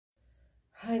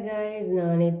Hi guys,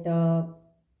 Nanitha.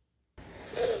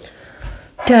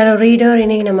 Tarot reader,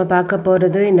 இன்னைக்கு நம்ம பார்க்க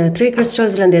போகிறது இந்த 3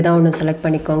 crystals ஏதாவது ஒன்று செலக்ட்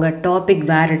பண்ணிக்கோங்க. Topic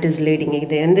where it is leading,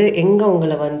 இது வந்து எங்கே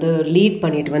உங்களை வந்து லீட்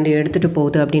பண்ணிட்டு வந்து எடுத்துகிட்டு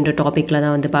போகுது அப்படின்ற டாப்பிக்கில்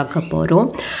தான் வந்து பார்க்க போகிறோம்.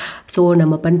 ஸோ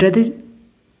நம்ம பண்ணுறது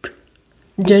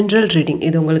ஜென்ரல் ரீடிங்.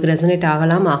 இது உங்களுக்கு ரெசனேட்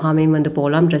ஆகலாம், ஆகாமையும் வந்து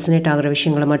போகலாம். ரெசனேட் ஆகிற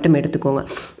விஷயங்களை மட்டும் எடுத்துக்கோங்க.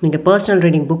 நீங்கள் பர்சனல்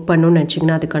ரீடிங் புக் பண்ணணும்னு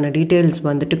நினச்சிங்கன்னா அதுக்கான டீட்டெயில்ஸ்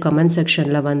வந்துட்டு கமெண்ட்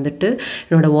செக்ஷனில் வந்துட்டு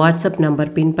என்னோடய வாட்ஸ்அப்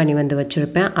நம்பர் பின் பண்ணி வந்து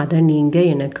வச்சுருப்பேன். அதை நீங்கள்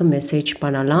எனக்கு மெசேஜ்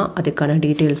பண்ணலாம், அதுக்கான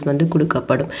டீட்டெயில்ஸ் வந்து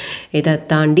கொடுக்கப்படும். இதை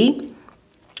தாண்டி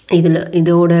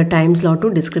இதோட டைம்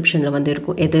ஸ்லாட்டும் டிஸ்கிரிப்ஷனில் வந்து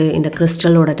இருக்கும். இந்த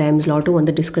கிறிஸ்டலோட டைம் ஸ்லாட்டும்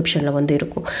வந்து டிஸ்கிரிப்ஷனில் வந்து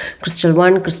இருக்கும். Crystal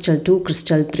 1, crystal 2,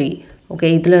 crystal 3. ஓகே,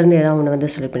 இதிலேருந்து ஏதாவது ஒன்று வந்து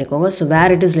செலக்ட் பண்ணிக்கோங்க. So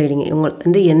where it is leading, உங்களுக்கு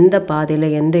வந்து எந்த பாதையில்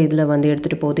எந்த இதில் வந்து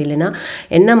எடுத்துகிட்டு போகுது, இல்லைன்னா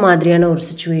என்ன மாதிரியான ஒரு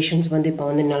சுச்சுவேஷன்ஸ் வந்து இப்போ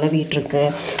வந்து நிலவிட்டுருக்கு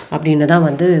அப்படின்னு தான்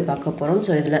வந்து பார்க்க போகிறோம்.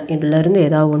 ஸோ இதிலேருந்து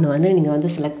ஏதாவது ஒன்று வந்து நீங்கள் வந்து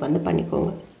செலக்ட் வந்து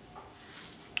பண்ணிக்கோங்க.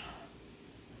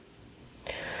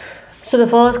 So the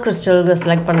first crystal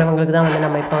select பண்ணவங்களுக்கு தான் வந்து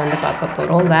நம்ம இப்போ வந்து பார்க்க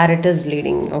போகிறோம். வேர் it is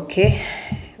leading. Okay,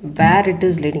 where it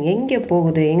is leading, எங்கே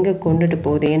போகுது, எங்கே கொண்டுட்டு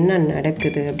போகுது, என்ன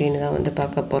நடக்குது அப்படின்னு தான் வந்து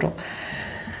பார்க்க போகிறோம்.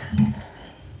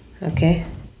 Okay,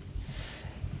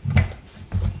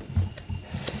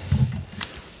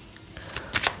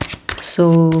 so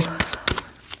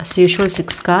as usual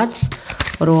 6 cards,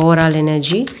 ஒரு overall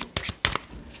energy,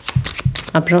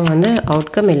 அப்புறம் வந்து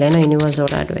outcome இல்லைன்னா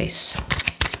universeோட advice.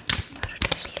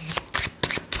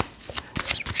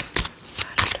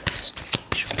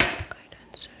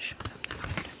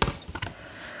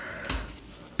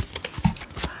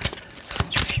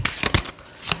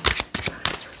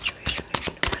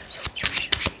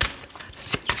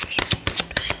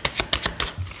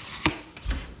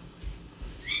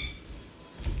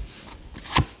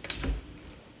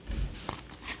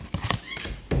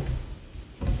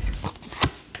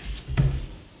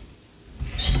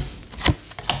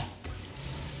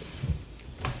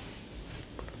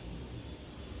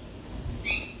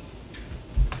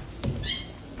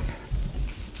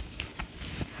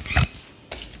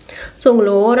 ஸோ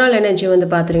உங்களோட ஓவரால் எனர்ஜி வந்து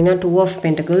பார்த்துட்டிங்கன்னா 2 of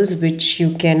Pentacles which you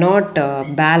cannot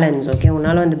balance. Okay,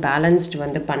 உன்னால் வந்து பேலன்ஸ்டு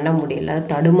வந்து பண்ண முடியல,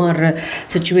 தடுமாறுற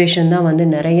சுச்சுவேஷன் தான் வந்து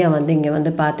நிறைய வந்து இங்கே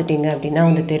வந்து பார்த்துட்டிங்க அப்படின்னா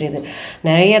வந்து தெரியுது.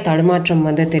 நிறைய தடுமாற்றம்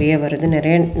வந்து தெரிய வருது,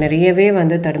 நிறையவே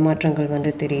வந்து தடுமாற்றங்கள்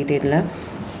வந்து தெரியுது இதில்.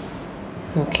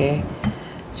 ஓகே,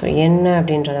 ஸோ என்ன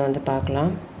அப்படின்றத வந்து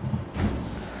பார்க்கலாம்.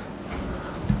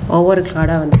 ஒவ்வொரு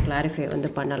கார்டாக வந்து கிளாரிஃபை வந்து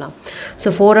பண்ணலாம். So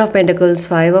 4 of Pentacles,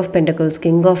 5 of Pentacles,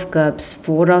 King of Cups,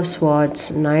 4 of Swords,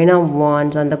 9 of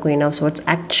Wands and the Queen of Swords.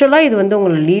 ஆக்சுவலாக இது வந்து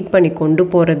உங்களை லீட் பண்ணி கொண்டு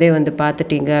போகிறதே வந்து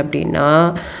பார்த்துட்டிங்க அப்படின்னா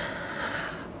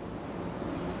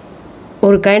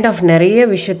ஒரு கைண்ட் ஆஃப் நிறைய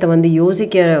விஷயத்தை வந்து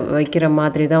யோசிக்க வைக்கிற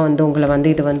மாதிரி தான் வந்து உங்களை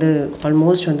வந்து இது வந்து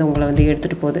ஆல்மோஸ்ட் வந்து உங்களை வந்து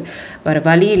எடுத்துகிட்டு போகுது. வேறு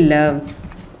வழி இல்லை,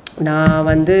 நான்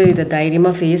வந்து இதை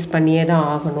தைரியமாக ஃபேஸ் பண்ணியே தான்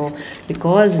ஆகணும்.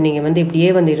 பிகாஸ் நீங்கள் வந்து இப்படியே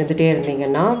வந்து இருந்துகிட்டே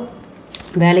இருந்தீங்கன்னா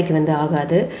வேலைக்கு வந்து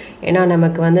ஆகாது. ஏன்னா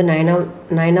நமக்கு வந்து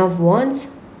 9 of Wands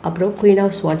அப்புறம் Queen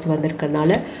of Swords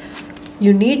வந்திருக்கனால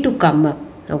you need to come up.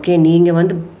 Okay, நீங்கள்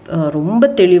வந்து ரொம்ப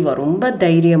தெளிவாக ரொம்ப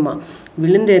தைரியமாக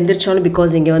விழுந்து எழுந்திரிச்சாலும்,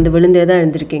 பிகாஸ் இங்கே வந்து விழுந்தே தான்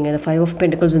எழுந்திருக்கீங்க. இந்த 5 of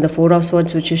Pentacles இந்த 4 of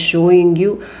Swords which is showing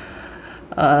you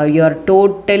you are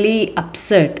totally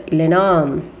upset. இல்லைன்னா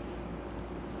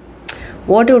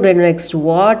what to to next,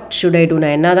 what should I two,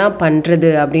 நான் என்ன தான் பண்ணுறது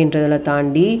அப்படின்றதில்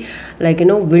தாண்டி லைக்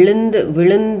இன்னும்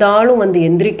விழுந்தாலும் வந்து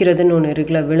எந்திரிக்கிறதுன்னு ஒன்று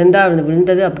இருக்குல்ல,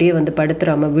 விழுந்தது அப்படியே வந்து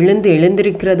படுத்துறாமல் விழுந்து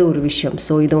எழுந்திருக்கிறது ஒரு விஷயம்.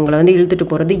 ஸோ இது உங்களை வந்து இழுத்துட்டு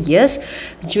போகிறது. எஸ்,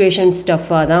 சுச்சுவேஷன்ஸ்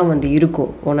டஃப்பாக தான் வந்து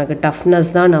இருக்கும், உனக்கு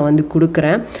டஃப்னஸ் தான் நான் வந்து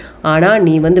கொடுக்குறேன். ஆனால்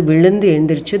நீ வந்து விழுந்து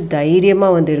எழுந்திரிச்சு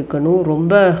தைரியமாக வந்து இருக்கணும்,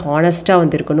 ரொம்ப ஹானஸ்ட்டாக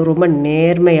வந்து இருக்கணும், ரொம்ப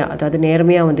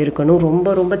நேர்மையாக வந்து இருக்கணும்,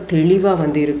 ரொம்ப ரொம்ப தெளிவாக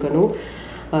வந்து இருக்கணும்.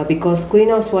 Because Queen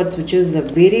of Swords which is a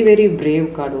very very brave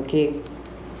card. Okay,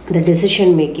 இந்த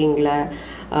டெசிஷன்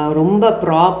மேக்கிங்கில் ரொம்ப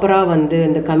ப்ராப்பராக வந்து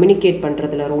இந்த கம்யூனிகேட்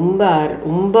பண்ணுறதுல ரொம்ப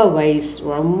ரொம்ப வைஸ்,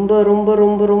 ரொம்ப ரொம்ப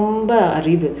ரொம்ப ரொம்ப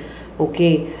அறிவு. ஓகே,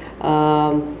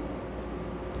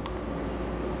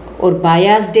 ஒரு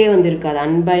பயாஸ்டே வந்து இருக்காது,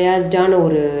 அன்பயாஸ்டான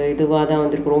ஒரு இதுவாக தான்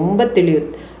வந்துருக்கு, ரொம்ப தெளிவு.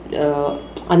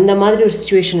 அந்த மாதிரி ஒரு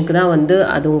சுச்சுவேஷனுக்கு தான் வந்து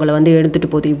அது உங்களை வந்து எடுத்துகிட்டு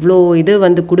போகுது. இவ்வளோ இது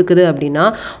வந்து கொடுக்குது அப்படின்னா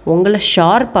உங்களை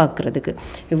ஷார்ப்பாக்குறதுக்கு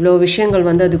இவ்வளோ விஷயங்கள்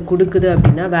வந்து அது கொடுக்குது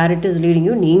அப்படின்னா வேர் இட் இஸ் லீடிங்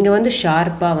யூ, நீங்கள் வந்து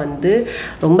ஷார்ப்பாக வந்து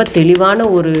ரொம்ப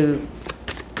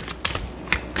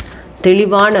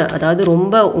தெளிவான அதாவது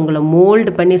ரொம்ப உங்களை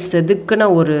மோல்டு பண்ணி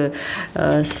செதுக்கின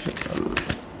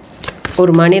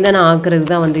ஒரு மனிதனை ஆக்குறது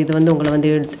தான் வந்து இது வந்து உங்களை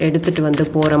வந்து எடுத்துகிட்டு வந்து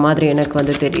போகிற மாதிரி எனக்கு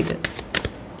வந்து தெரியுது.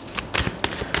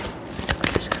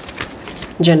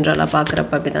 ஜென்ரலாக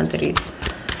பார்க்குறப்ப அப்படி தான் தெரியுது.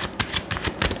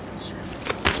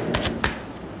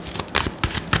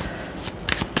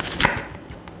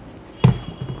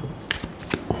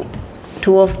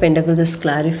 Two of Pentacles is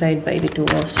clarified by the Two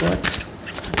of Swords.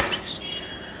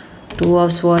 Two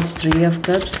of Swords, Three of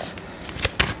Cups.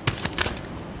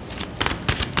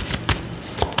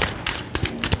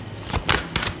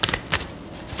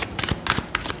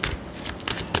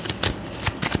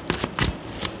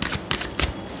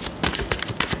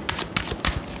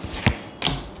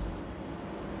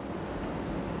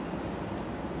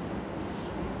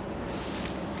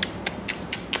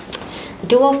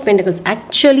 Two of Pentacles.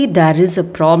 Actually there is a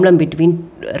problem between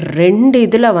ரெண்டு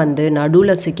இதில் வந்து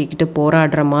நடுவில் சிக்கிக்கிட்டு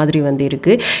போராடுற மாதிரி வந்து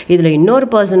இருக்குது. இதில் இன்னொரு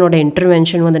பர்சனோட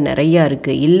இன்டர்வென்ஷன் வந்து நிறையா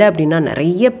இருக்குது. இல்லை அப்படின்னா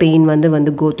நிறைய பெயின்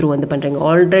வந்து கோ த்ரூ வந்து பண்ணுறீங்க.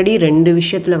 ஆல்ரெடி ரெண்டு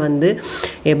விஷயத்தில் வந்து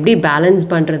எப்படி பேலன்ஸ்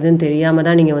பண்ணுறதுன்னு தெரியாமல்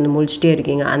தான் நீங்கள் வந்து முழிச்சிட்டே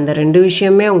இருக்கீங்க. அந்த ரெண்டு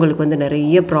விஷயமே உங்களுக்கு வந்து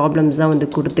நிறைய ப்ராப்ளம்ஸ் தான் வந்து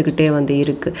கொடுத்துக்கிட்டே வந்து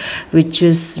இருக்குது. Which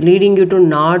is leading you to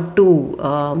not to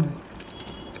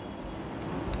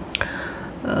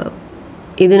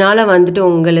இதனால் வந்துட்டு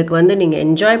உங்களுக்கு வந்து நீங்கள்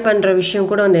என்ஜாய் பண்ணுற விஷயம்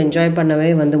கூட வந்து என்ஜாய் பண்ணவே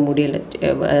வந்து முடியலை.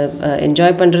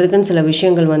 என்ஜாய் பண்ணுறதுக்குன்னு சில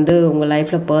விஷயங்கள் வந்து உங்கள்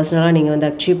லைஃப்பில் பர்சனலாக நீங்கள் வந்து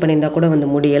அச்சீவ் பண்ணியிருந்தால் கூட வந்து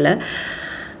முடியலை.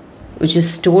 Which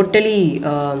is totally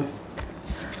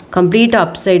complete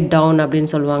upside down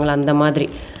அப்படின்னு சொல்லுவாங்களே அந்த மாதிரி.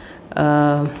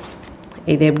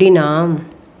 இது எப்படின்னா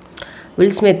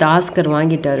வில் ஸ்மித் ஆஸ்கர்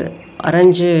வாங்கிட்டார்,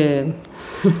 அரைஞ்சு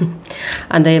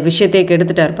அந்த விஷயத்தை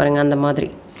கெடுத்துட்டார் பாருங்கள். அந்த மாதிரி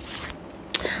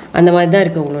தான்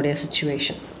இருக்குது உங்களுடைய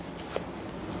சுச்சுவேஷன்.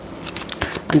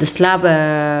 அந்த ஸ்லாப்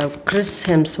கிறிஸ்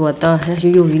ஹெம்ஸ்வர்த்தா,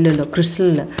 ஐயோ இல்லை கிறிஸ்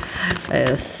இல்லை,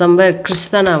 சம்வேர் கிறிஸ்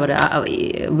தானே அவர்.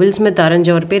 வில் ஸ்மித்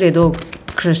அரைஞ்சவர் பேர் ஏதோ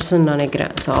கிறிஸ்ன்னு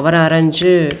நினைக்கிறேன். ஸோ அவரை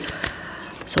அரைஞ்சு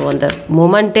ஸோ அந்த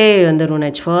மொமெண்ட்டே வந்து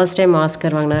ரூனாச்சு. ஃபர்ஸ்ட் டைம்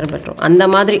ஆஸ்கர் வாங்கினார். பட் அந்த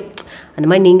மாதிரி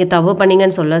நீங்கள் தப்பு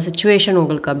பண்ணீங்கன்னு சொல்ல, சுச்சுவேஷன்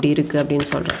உங்களுக்கு அப்படி இருக்குது அப்படின்னு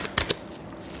சொல்கிறேன்.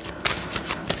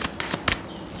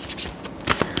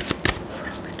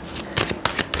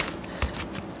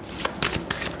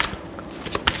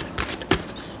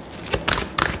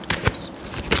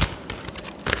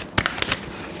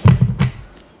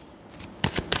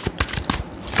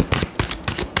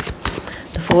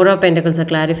 Four of Pentacles are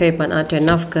clarified பண்ணா Ten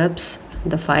of Cups,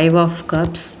 the Five of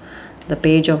Cups, the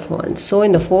Page of Wands. So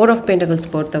in the Four of Pentacles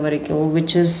பொறுத்த வரைக்கும்,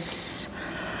 which is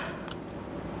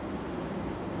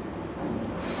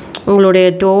உங்களுடைய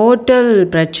டோட்டல்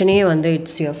பிரச்சனையே வந்து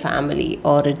it's your family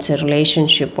R it's a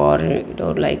relationship or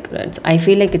like I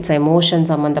feel like it's emotion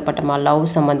சம்மந்தப்பட்டமா, love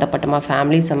சம்மந்தப்பட்டமா,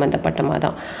 family சம்மந்தப்பட்டமா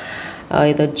தான்.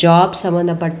 இது job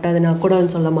சம்மந்தப்பட்டதுன்னா கூட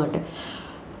வந்து சொல்ல மாட்டேன்.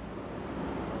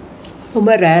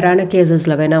 ரொம்ப ரேரான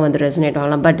கேசஸில் வேணால் வந்து ரெசனேட்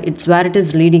ஆகலாம். But it's where it is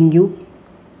leading you.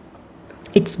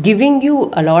 It's giving you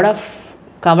a lot of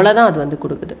கவலை தான் அது வந்து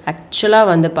கொடுக்குது. ஆக்சுவலாக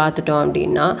வந்து பார்த்துட்டோம்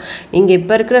அப்படின்னா நீங்கள்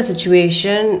இப்போ இருக்கிற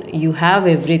situation you have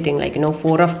every thing like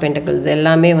four of pentacles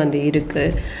எல்லாமே வந்து இருக்குது.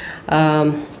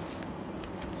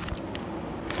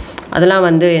 அதெல்லாம்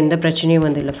வந்து எந்த பிரச்சனையும்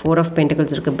வந்து இல்லை. ஃபோர் ஆஃப்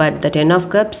பென்டக்கிள்ஸ் இருக்குது. But the ten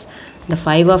of cups, the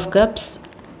five of cups,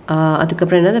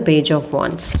 அதுக்கப்புறம் என்ன, த page of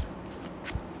wants.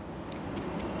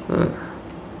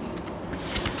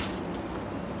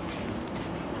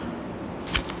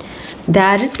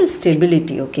 There is a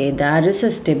stability, okay, there is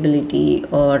a stability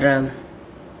or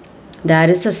there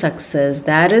is a success,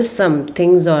 there is some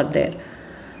things are there,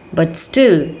 but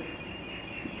still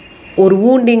ஒரு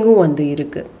wounding-ம் வந்து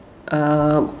இருக்குது.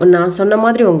 நான் சொன்ன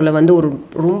மாதிரி உங்களை வந்து ஒரு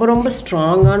ரொம்ப ரொம்ப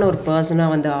ஸ்ட்ராங்கான ஒரு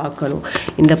பர்சனாக வந்து ஆக்கணும்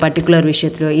இந்த பர்டிகுலர்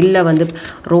விஷயத்தில். இல்லை வந்து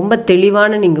ரொம்ப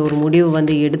தெளிவான நீங்கள் ஒரு முடிவு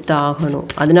வந்து எடுத்து ஆகணும்.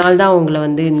 அதனால தான் உங்களை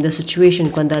வந்து இந்த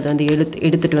சுச்சுவேஷனுக்கு வந்து அது வந்து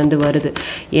எடுத்துகிட்டு வந்து வருது.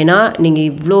 ஏன்னா நீங்கள்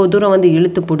இவ்வளோ தூரம் வந்து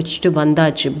இழுத்து பிடிச்சிட்டு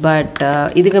வந்தாச்சு. பட்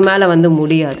இதுக்கு மேலே வந்து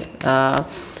முடியாது.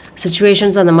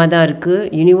 சுச்சுவேஷன்ஸ் அந்த மாதிரி தான் இருக்குது.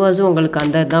 யூனிவர்ஸும் உங்களுக்கு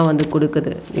அந்த தான் வந்து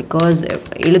கொடுக்குது. பிகாஸ்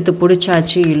இழுத்து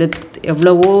பிடிச்சாச்சு.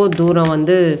 எவ்வளவோ தூரம்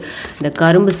வந்து இந்த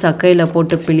கரும்பு சக்கையில்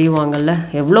போட்டு பிழிவாங்கள்ல,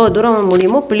 எவ்வளோ தூரம்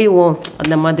முடியுமோ பிழிவோம்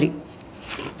அந்த மாதிரி.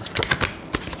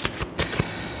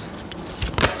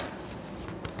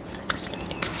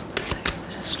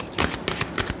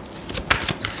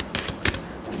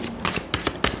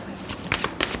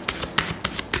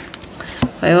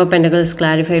 Five of Pentacles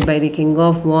clarified by the King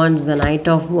of Wands, the Knight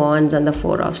of Wands, and the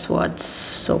Four of Swords.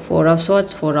 So Four of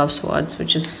Swords,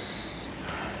 which is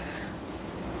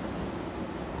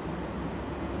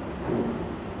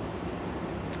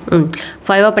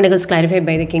Five of Pentacles clarified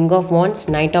by the King of Wands,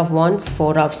 Knight of Wands,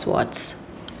 Four of Swords.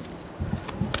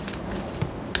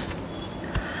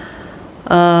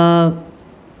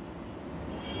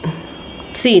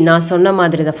 See, நான் சொன்ன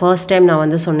மாதிரி the first time நான்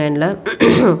வந்து சொன்னேன்ல,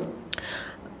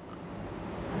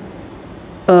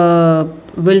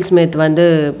 will Smith வந்து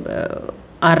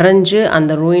அரைஞ்சு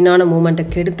அந்த ரூயினான மூமெண்ட்டை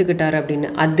கெடுத்துக்கிட்டார் அப்படின்னு.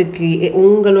 அதுக்கு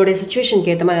உங்களுடைய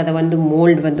சுச்சுவேஷனுக்கு ஏற்ற மாதிரி அதை வந்து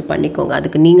மோல்டு வந்து பண்ணிக்கோங்க.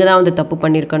 அதுக்கு நீங்கள் தான் வந்து தப்பு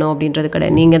பண்ணியிருக்கணும் அப்படின்றது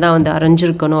கிடையாது. நீங்கள் தான் வந்து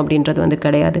அரைஞ்சிருக்கணும் அப்படின்றது வந்து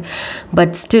கிடையாது.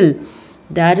 But still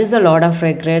there is a lot of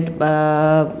regret.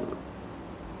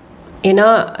 ஏன்னா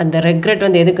அந்த ரெக்ரெட்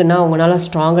வந்து எதுக்குன்னா அவங்களால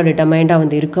ஸ்ட்ராங்காக டிட்டர்மைண்டாக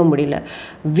வந்து இருக்க முடியல.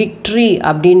 விக்ட்ரி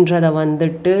அப்படின்றத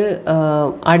வந்துட்டு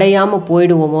அடையாமல்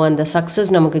போயிடுவோமோ, அந்த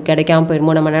சக்ஸஸ் நமக்கு கிடைக்காமல்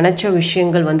போயிடுமோ, நம்ம நினச்ச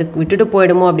விஷயங்கள் வந்து விட்டுட்டு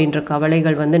போயிடுமோ அப்படின்ற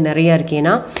கவலைகள் வந்து நிறையா இருக்கு.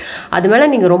 ஏன்னா அது மேலே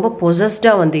நீங்கள் ரொம்ப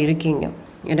பொசஸ்டாக வந்து இருக்கீங்க.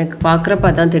 எனக்கு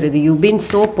பார்க்குறப்ப தான் தெரியுது, you been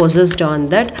so possessed on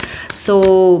that. So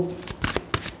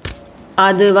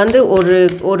அது வந்து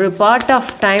ஒரு பார்ட்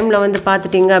ஆஃப் டைமில் வந்து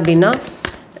பார்த்துட்டிங்க அப்படின்னா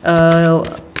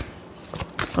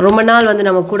ரொம்ப நாள் வந்து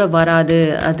நம்ம கூட வராது.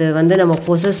 அது வந்து நம்ம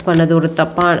பொசஸ் பண்ணது ஒரு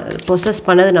பொசஸ்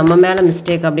பண்ணது நம்ம மேலே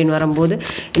மிஸ்டேக் அப்படின்னு வரும்போது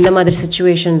இந்த மாதிரி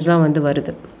சிச்சுவேஷன்ஸ்லாம் வந்து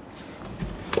வருது.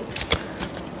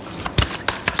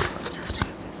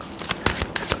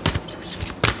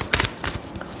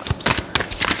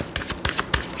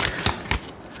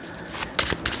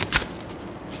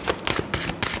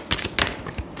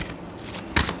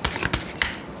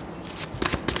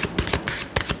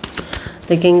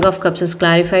 The King of Cups is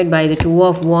clarified by the Two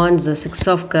of Wands, the Six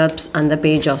of Cups and the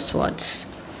Page of Swords.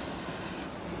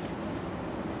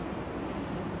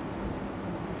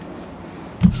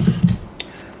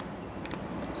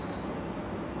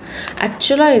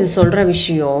 ஆக்சுவலாக இது சொல்கிற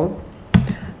விஷயம்,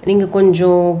 நீங்கள்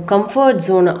கொஞ்சம் கம்ஃபர்ட்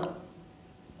ஜோனை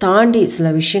தாண்டி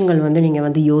சில விஷயங்கள் வந்து நீங்கள்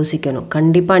வந்து யோசிக்கணும்.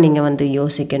 கண்டிப்பாக நீங்கள் வந்து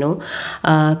யோசிக்கணும்.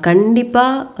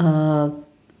 கண்டிப்பாக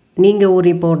நீங்கள்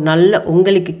இப்போ ஒரு நல்ல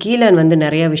உங்களுக்கு கீழே வந்து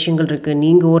நிறையா விஷயங்கள் இருக்குது.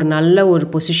 நீங்கள் ஒரு நல்ல ஒரு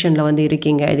பொசிஷனில் வந்து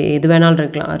இருக்கீங்க. இது எது வேணாலும்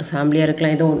இருக்கலாம், ஒரு ஃபேமிலியாக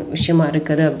இருக்கலாம், ஏதோ ஒரு விஷயமா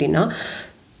இருக்குது அப்படின்னா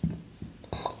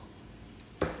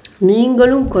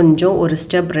நீங்களும் கொஞ்சம் ஒரு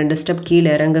ஸ்டெப் 2 ஸ்டெப்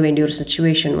கீழே இறங்க வேண்டிய ஒரு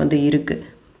சிச்சுவேஷன் வந்து இருக்குது.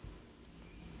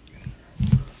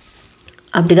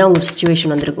 அப்படி தான் உங்கள்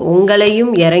சிச்சுவேஷன் வந்திருக்கு.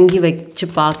 உங்களையும் இறங்கி வச்சு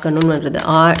பார்க்கணுன்றது,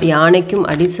 யானைக்கும்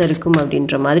அடிசருக்கும்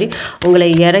அப்படின்ற மாதிரி உங்களை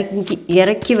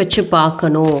இறக்கி வச்சு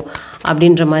பார்க்கணும்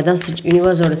அப்படின்ற மாதிரி தான்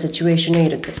யூனிவர்ஸோட சிச்சுவேஷனே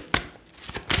இருக்குது.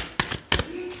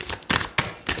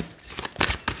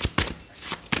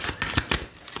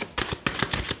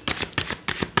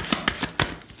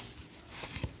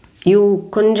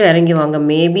 கொஞ்சம் இறங்கி வாங்க.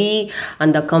 மேபி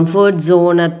அந்த கம்ஃபர்ட்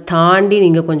ஜோனை தாண்டி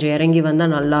நீங்கள் கொஞ்சம் இறங்கி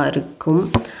வந்தால் நல்லா இருக்கும்.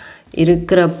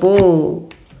 இருக்கிறப்போ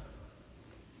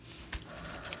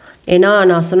ஏன்னா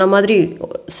நான் சொன்ன மாதிரி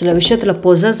சில விஷயத்தில்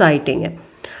பொசஸ் ஆகிட்டீங்க.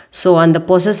 ஸோ அந்த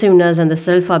பொசசிவ்னஸ், அந்த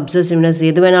செல்ஃப் அப்சசிவ்னஸ்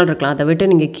எது வேணாலும் இருக்கலாம். அதை விட்டு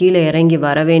நீங்கள் கீழே இறங்கி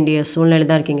வர வேண்டிய சூழ்நிலை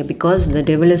தான் இருக்கீங்க. Because the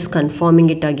devil is conforming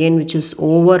it again, which is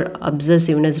over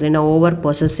அப்சசிவ்னஸ் இல்லைன்னா over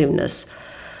possessiveness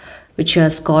which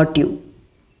has got you.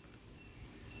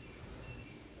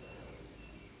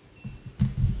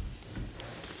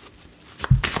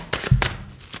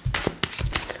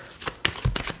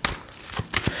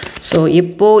 So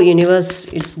இப்போது universe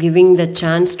it's giving the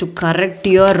chance to correct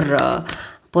your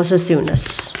possessiveness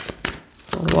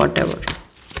or whatever.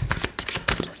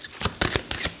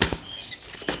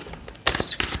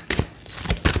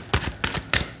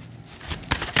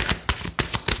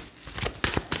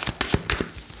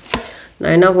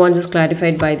 Nine of Wands is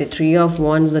clarified by the Three of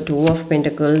Wands, the Two of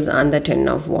Pentacles and the Ten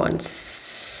of Wands.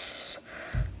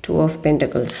 Two of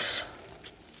Pentacles.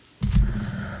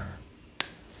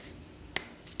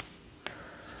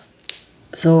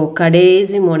 So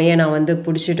கடைசி முனையை நான் வந்து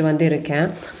பிடிச்சிட்டு வந்து இருக்கேன்.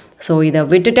 So இதை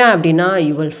விட்டுட்டேன் அப்படின்னா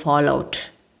you will fall out.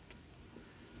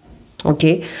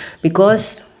 Okay, because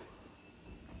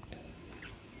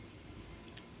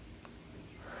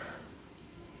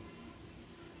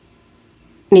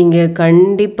நீங்கள்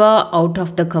கண்டிப்பாக out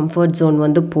of the comfort zone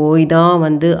வந்து போய் தான்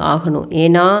வந்து ஆகணும்.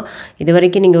 ஏன்னா இது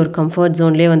வரைக்கும் நீங்கள் ஒரு கம்ஃபர்ட்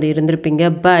ஜோன்லேயே வந்து இருந்திருப்பீங்க.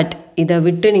 பட் இதை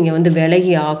விட்டு நீங்கள் வந்து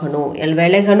விலகி ஆகணும்.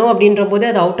 விலகணும் அப்படின்ற போது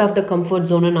அது அவுட் ஆஃப் த கம்ஃபர்ட்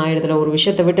ஜோனுன்னு ஆயிடுதுல. ஒரு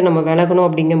விஷயத்தை விட்டு நம்ம விலகணும்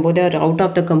அப்படிங்கும்போது அது அவுட்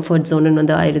ஆஃப் த கம்ஃபர்ட் ஜோனுன்னு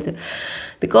வந்து ஆயிடுது.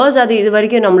 பிகாஸ் அது இது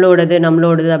வரைக்கும்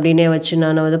நம்மளோடது அப்படின்னே வச்சு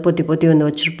நான் வந்து பொத்தி வந்து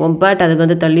வச்சுருப்போம். பட் அது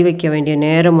வந்து தள்ளி வைக்க வேண்டிய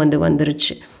நேரம் வந்து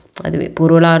வந்துருச்சு. அதுவே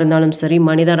பொருளாக இருந்தாலும் சரி,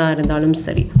 மனிதராக இருந்தாலும்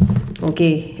சரி. Okay,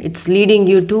 it's leading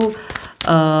you to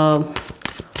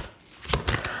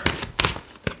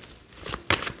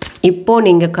இப்போது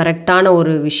நீங்கள் கரெக்டான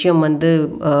ஒரு விஷயம் வந்து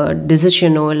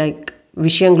டிசிஷனோ லைக்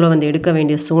விஷயங்களோ வந்து எடுக்க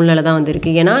வேண்டிய சூழ்நிலை தான் வந்து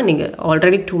இருக்குது. ஏன்னா நீங்கள்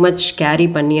ஆல்ரெடி டூ மச் கேரி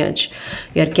பண்ணியாச்சு.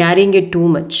 You are carrying it too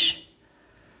much.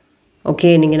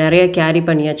 Okay, நீங்கள் நிறைய கேரி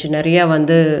பண்ணியாச்சு, நிறையா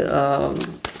வந்து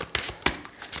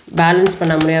பேலன்ஸ்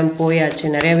பண்ண முடியாமல் போயாச்சு,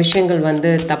 நிறைய விஷயங்கள்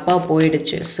வந்து தப்பாக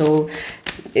போயிடுச்சு. So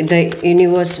the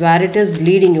universe where it is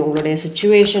leading, உங்களுடைய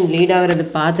சிச்சுவேஷன் லீட் ஆகிறது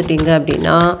பார்த்துட்டிங்க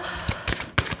அப்படின்னா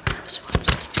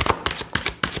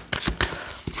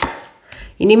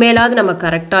இனிமேலாவது நம்ம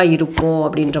கரெக்டாக இருப்போம்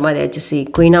அப்படின்ற மாதிரி ஆச்சு.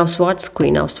 Queen of Schwarz,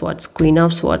 queen of Schwarz, queen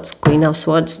of Schwarz, queen of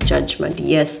Schwarz, judgement.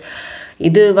 S,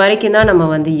 இது வரைக்கும் தான் நம்ம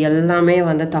வந்து எல்லாமே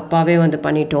வந்து தப்பாகவே வந்து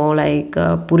பண்ணிட்டோம், லைக்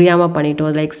புரியாமல்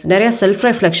பண்ணிட்டோம், லைக் நிறையா செல்ஃப்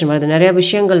ரெஃப்ளெக்ஷன் வருது, நிறையா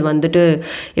விஷயங்கள் வந்துட்டு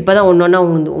இப்போ தான் ஒன்று ஒன்றா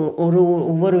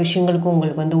ஒவ்வொரு விஷயங்களுக்கும்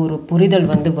உங்களுக்கு வந்து ஒரு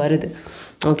புரிதல் வந்து வருது.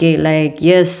 ஓகே, லைக்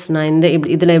எஸ் நான்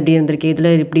இதில் எப்படி இருந்திருக்கேன்,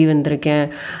 இதில் இப்படி வந்திருக்கேன்.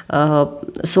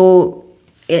 ஸோ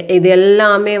இது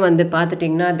எல்லாமே வந்து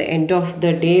பார்த்துட்டிங்கன்னா at the end of the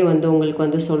day வந்து உங்களுக்கு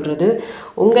வந்து சொல்கிறது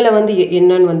உங்களை வந்து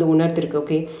என்னன்னு வந்து உணர்த்திருக்கு.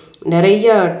 ஓகே,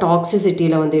 நிறைய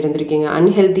டாக்ஸிசிட்டியில் வந்து இருந்திருக்கீங்க,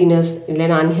 அன்ஹெல்த்தினஸ்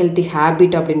இல்லைன்னா அன்ஹெல்த்தி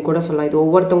ஹேபிட் அப்படின்னு கூட சொல்லலாம். இது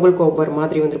ஒவ்வொருத்தவங்களுக்கும் ஒவ்வொரு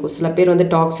மாதிரி வந்திருக்கும். சில பேர் வந்து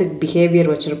டாக்ஸிக்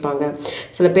பிஹேவியர் வச்சுருப்பாங்க,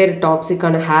 சில பேர்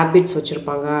டாக்ஸிக்கான ஹேபிட்ஸ்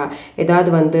வச்சுருப்பாங்க,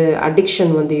 ஏதாவது வந்து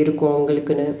அடிக்ஷன் வந்து இருக்கும்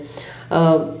அவங்களுக்குன்னு.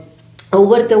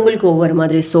 ஒவ்வொருத்தவங்களுக்கு ஒவ்வொரு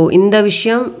மாதிரி. ஸோ இந்த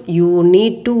விஷயம் you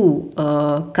need to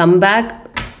come back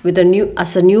with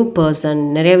as a new person.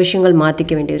 நிறைய விஷயங்கள்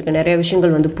மாற்றிக்க வேண்டியிருக்கு, நிறைய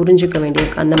விஷயங்கள் வந்து புரிஞ்சிக்க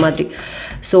வேண்டியிருக்கு அந்த மாதிரி.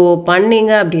 ஸோ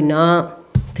பண்ணிங்க அப்படின்னா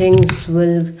things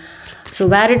will. So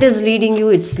where it is leading you,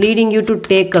 it's leading you to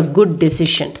take a good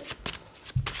decision.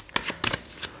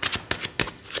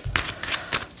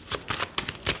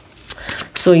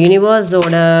 So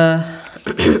யூனிவர்ஸோட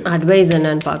advice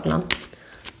என்னன்னு பார்க்கலாம்.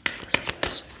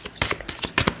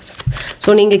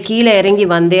 ஸோ நீங்கள் கீழே இறங்கி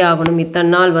வந்தே ஆகணும். இத்தனை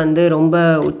நாள் வந்து ரொம்ப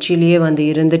உச்சிலேயே வந்து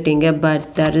இருந்துட்டீங்க, but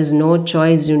there is no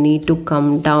choice, you need to come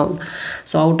down.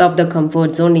 So out of the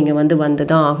comfort zone நீங்கள் வந்து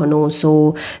தான் ஆகணும். So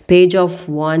page of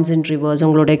wants in reverse.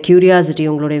 உங்களுடைய க்யூரியாசிட்டி,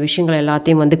 உங்களுடைய விஷயங்கள்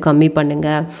எல்லாத்தையும் வந்து கம்மி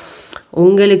பண்ணுங்கள்.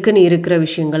 உங்களுக்குன்னு இருக்கிற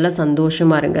விஷயங்களில்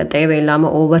சந்தோஷமாக இருங்க.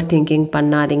 தேவையில்லாமல் ஓவர் திங்கிங்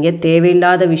பண்ணாதீங்க.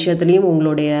 தேவையில்லாத விஷயத்துலேயும்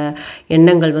உங்களுடைய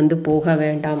எண்ணங்கள் வந்து போக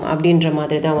வேண்டாம் அப்படின்ற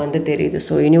மாதிரி தான் வந்து தெரியுது.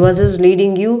 So universe is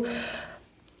leading you.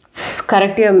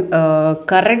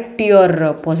 correct your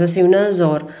possessiveness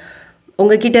or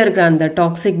உங்ககிட்ட இருக்கிற அந்த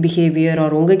டாக்ஸிக் பிஹேவியர்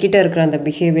ஆர் உங்ககிட்ட இருக்கிற அந்த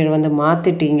பிஹேவியர் வந்து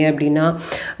மாற்றிட்டீங்க அப்படின்னா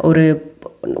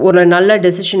ஒரு நல்ல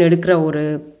டெசிஷன் எடுக்கிற ஒரு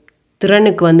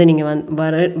திறனுக்கு வந்து நீங்கள்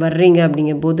வர்றீங்க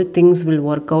அப்படிங்கும்போது things will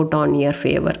work out on your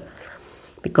favour.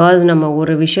 Because நம்ம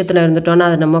ஒரு விஷயத்தில் இருந்துட்டோன்னா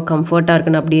அது நம்ம கம்ஃபர்ட்டாக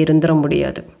இருக்குன்னு அப்படியே இருந்துட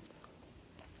முடியாது,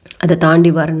 அதை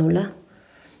தாண்டி வரணும்ல.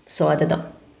 ஸோ அதுதான்.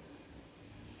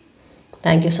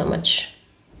 Thank you so much.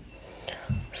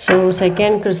 So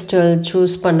second crystal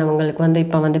choose பண்ணவங்களுக்கு வந்து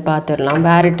இப்போ வந்து பார்த்துடலாம்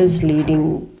வேர் இட் இஸ் லீடிங்.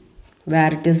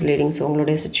 ஸோ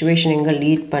உங்களுடைய சுச்சுவேஷன் எங்கே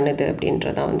லீட் பண்ணுது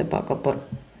அப்படின்றதான் வந்து பார்க்க போகிறோம்.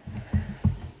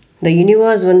 இந்த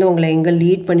யூனிவர்ஸ் வந்து உங்களை எங்கே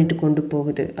லீட் பண்ணிட்டு கொண்டு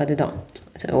போகுது அதுதான்.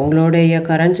 உங்களுடைய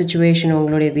கரண்ட் சுச்சுவேஷன்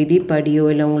உங்களுடைய விதிப்படியோ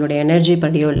இல்லை உங்களுடைய எனர்ஜி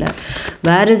படியோ இல்லை.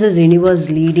 Where is universe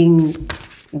leading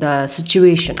the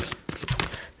situation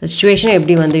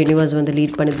எப்படி வந்து யூனிவர்ஸ் வந்து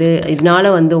லீட் பண்ணுது, இதனால்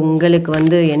வந்து உங்களுக்கு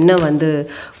வந்து என்ன வந்து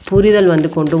புரிதல் வந்து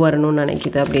கொண்டு வரணும்னு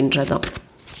நினைக்கிது அப்படின்றதான்.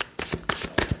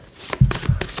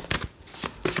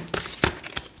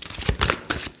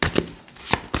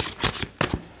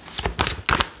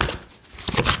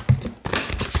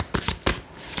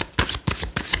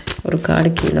 ஒரு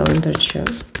கார்டு கீழே வந்துருச்சு.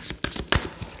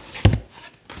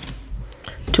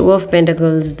 2 of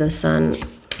Pentacles, the Sun,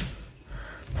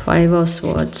 5 of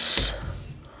Swords,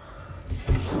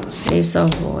 Ace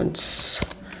of Wands,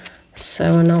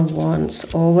 7 of Wands.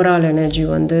 Overall energy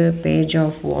வந்து Page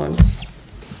of Wands.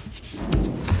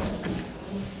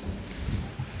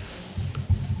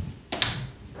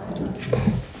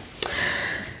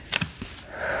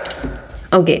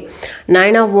 Okay,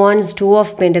 9 of Wands, 2 of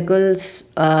Pentacles,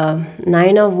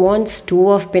 9 of Wands, 2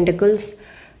 of Pentacles,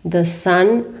 the Sun,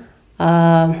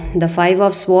 the 5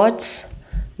 of Swords,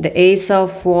 the Ace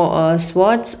of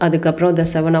Swords, அதுக்கப்புறம் the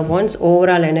 7 of Wands.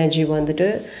 Overall energy வந்துட்டு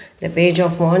the Page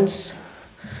of Wands.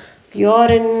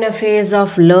 You're in a phase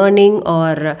of learning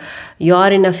or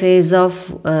you're in a phase of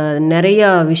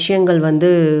நிறைய விஷயங்கள் வந்து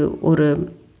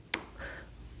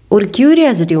ஒரு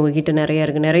curiosity உங்ககிட்ட நிறையா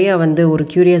இருக்குது, நிறையா வந்து ஒரு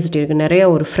க்யூரியாசிட்டி இருக்குது, நிறையா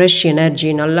ஒரு ஃப்ரெஷ்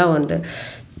எனர்ஜி, நல்லா வந்து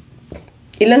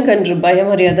இளங்கன்று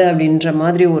பயமறியாத அப்படின்ற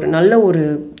மாதிரி ஒரு நல்ல ஒரு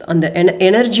அந்த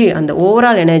எனர்ஜி, அந்த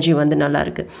ஓவரால் எனர்ஜி வந்து நல்லா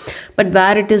இருக்குது. But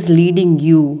where it is leading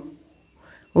you,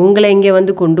 உங்களை இங்கே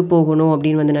வந்து கொண்டு போகணும்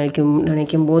அப்படின்னு வந்து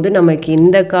நினைக்கும் போது நமக்கு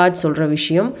இந்த கார்டு சொல்கிற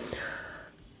விஷயம்,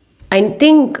 ஐ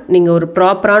திங்க் நீங்கள் ஒரு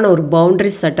ப்ராப்பரான ஒரு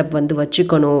பவுண்டரி செட்டப் வந்து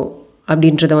வச்சுக்கணும்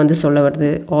அப்படின்றத வந்து சொல்ல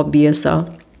வருது ஆப்வியஸாக.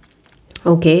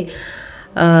 ஓகே,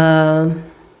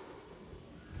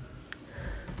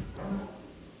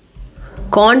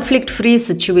 கான்ஃப்ளிக்ட் ஃப்ரீ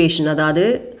சுச்சுவேஷன், அதாவது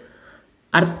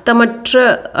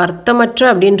அர்த்தமற்ற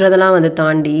அப்படின்றதெல்லாம் வந்து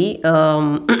தாண்டி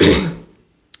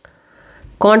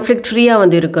கான்ஃப்ளிக்ட் ஃப்ரீயாக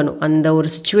வந்து இருக்கணும். அந்த ஒரு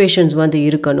சுச்சுவேஷன்ஸ் வந்து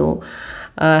இருக்கணும்,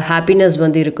 ஹாப்பினஸ்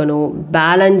வந்து இருக்கணும்,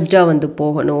 பேலன்ஸ்டாக வந்து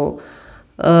போகணும்.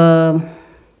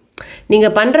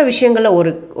 நீங்கள் பண்ணுற விஷயங்களில்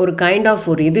ஒரு கைண்ட் ஆஃப்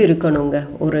ஒரு இது இருக்கணுங்க,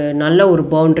 ஒரு நல்ல ஒரு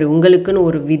பவுண்ட்ரி, உங்களுக்குன்னு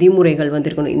ஒரு விதிமுறைகள் வந்து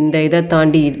இருக்கணும். இந்த இதை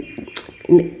தாண்டி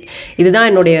இதுதான்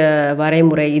என்னுடைய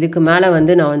வரைமுறை, இதுக்கு மேலே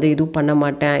வந்து நான் வந்து இதுவும் பண்ண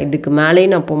மாட்டேன், இதுக்கு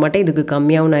மேலேயும் நான் போக மாட்டேன், இதுக்கு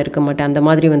கம்மியாகவும் நான் இருக்க மாட்டேன், அந்த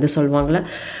மாதிரி வந்து சொல்லுவாங்களே.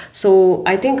 ஸோ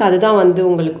ஐ திங்க் அதுதான் வந்து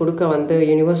உங்களுக்கு கொடுக்க வந்து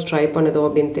யூனிவர்ஸ் ட்ரை பண்ணுதோ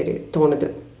அப்படின்னு தோணுது.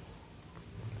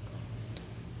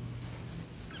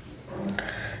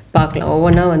 பார்க்கலாம்,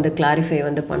 ஒவ்வொன்றா வந்து கிளாரிஃபை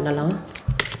வந்து பண்ணலாம்.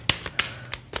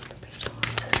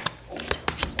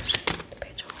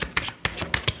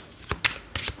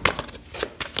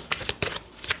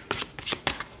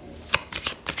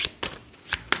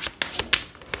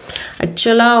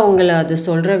 ஆக்சுவலாக உங்களை அது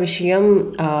சொல்கிற விஷயம்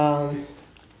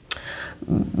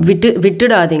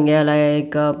விட்டுடாதீங்க,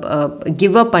 லைக்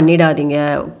கிவ் அப் பண்ணிடாதீங்க.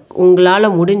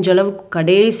 உங்களால் முடிஞ்ச அளவுக்கு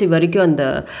கடைசி வரைக்கும் அந்த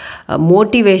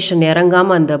மோட்டிவேஷன்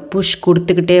இறங்காமல் அந்த புஷ்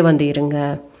கொடுத்துக்கிட்டே வந்து இருங்க.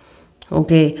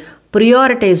 ஓகே,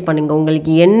 ப்ரியாரிட்டைஸ் பண்ணுங்கள்.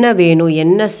 உங்களுக்கு என்ன வேணும்,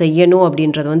 என்ன செய்யணும்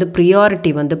அப்படின்றத வந்து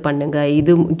ப்ரியாரிட்டி வந்து பண்ணுங்கள்.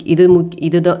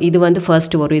 இது வந்து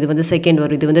ஃபர்ஸ்ட் வரும், இது வந்து செகண்ட்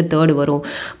வரும், இது வந்து தேர்டு வரும்.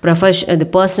 இது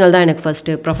பர்சனல் தான் எனக்கு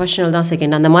ஃபஸ்ட்டு, ப்ரொஃபஷனல் தான்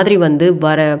செகண்ட், அந்த மாதிரி வந்து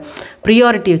வர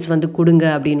ப்ரியாரிட்டிஸ் வந்து கொடுங்க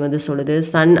அப்படின்னு வந்து சொல்லுது.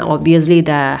 Sun obviously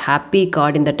the happy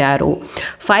card இந்த டேரோ.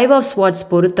 5 ஆஃப் ஸ்வார்ட்ஸ்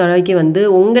பொறுத்தளவுக்கு வந்து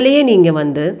உங்களையே நீங்கள்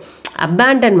வந்து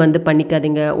அபேண்டன் வந்து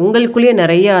பண்ணிக்காதீங்க. உங்களுக்குள்ளேயே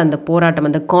நிறைய அந்த போராட்டம்,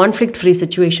 அந்த கான்ஃப்ளிக்ட் ஃப்ரீ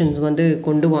சுச்சுவேஷன்ஸ் வந்து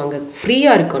கொண்டு வாங்க.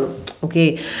 ஃப்ரீயாக இருக்கணும். ஓகே,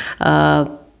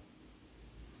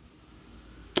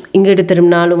 இங்கிட்டு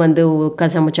திரும்பினாலும் வந்து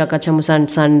கச்சமுசான்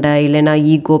சண்டை, இல்லைன்னா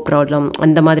ஈகோ ப்ராப்ளம்,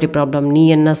 அந்த மாதிரி ப்ராப்ளம், நீ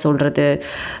என்ன சொல்கிறது,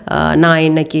 நான்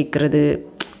என்ன கேட்குறது,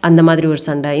 அந்த மாதிரி ஒரு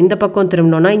சண்டை. இந்த பக்கம்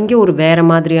திரும்பினோன்னா இங்கே ஒரு வேறு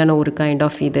மாதிரியான ஒரு கைண்ட்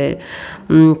ஆஃப் இது.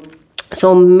 So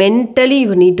mentally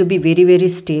you need to be very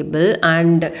very stable.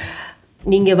 And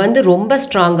நீங்கள் வந்து ரொம்ப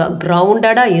ஸ்ட்ராங்காக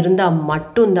கிரவுண்டடாக இருந்தால்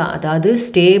மட்டும்தான், அதாவது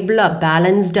ஸ்டேபிளாக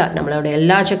பேலன்ஸ்டாக, நம்மளோட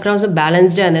எல்லா சக்கரஸும்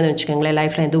பேலன்ஸ்டாக இருந்ததுன்னு வச்சுக்கோங்களேன்,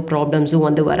 லைஃப்பில் எதுவும் ப்ராப்ளம்ஸும்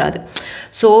வந்து வராது.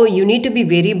 So you need to be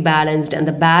very balanced.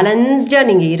 அந்த பேலன்ஸ்டாக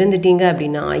நீங்கள் இருந்துட்டீங்க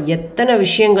அப்படின்னா எத்தனை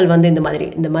விஷயங்கள் வந்து இந்த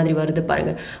மாதிரி வருது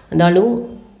பாருங்கள், வந்தாலும்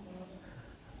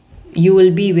you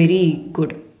will be very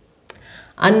good.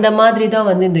 அந்த மாதிரி தான்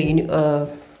வந்து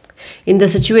இந்த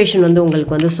சுச்சுவேஷன் வந்து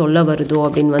உங்களுக்கு வந்து சொல்ல வருதோ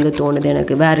அப்படின்னு வந்து தோணுது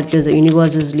எனக்கு. வேர் it is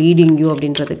universe is leading you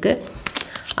அப்படின்றதுக்கு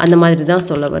அந்த மாதிரி தான்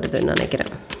சொல்ல வருதுன்னு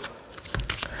நினைக்கிறேன்.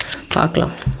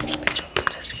 பார்க்கலாம்.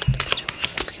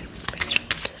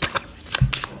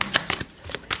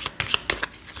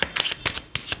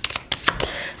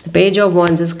 The Page of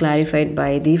Wands is clarified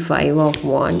by the 5 of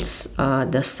Wands,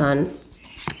 the Sun,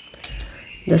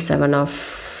 the Seven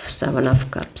of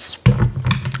Cups.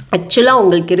 ஆக்சுவலாக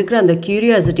உங்களுக்கு இருக்கிற அந்த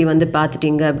க்யூரியாசிட்டி வந்து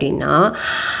பார்த்துட்டிங்க அப்படின்னா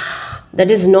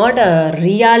that is not a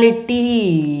reality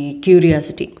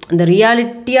curiosity. அந்த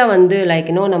ரியாலிட்டியாக வந்து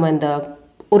லைக் நம்ம இந்த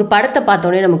ஒரு படத்தை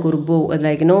பார்த்தோன்னே நமக்கு ஒரு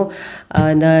லைக்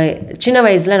இந்த சின்ன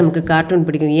வயசில் நமக்கு கார்ட்டூன்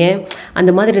பிடிக்கும், ஏன்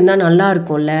அந்த மாதிரி இருந்தால் நல்லா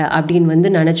இருக்கும்ல அப்படின்னு வந்து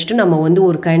நினச்சிட்டு நம்ம வந்து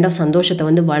ஒரு கைண்ட் ஆஃப் சந்தோஷத்தை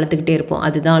வந்து வளர்த்துக்கிட்டே இருப்போம்.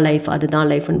 அதுதான்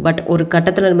லைஃப்னு. பட் ஒரு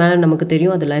கட்டத்தில் மேலே நமக்கு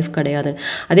தெரியும் அது லைஃப் கிடையாது.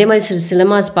 அதே மாதிரி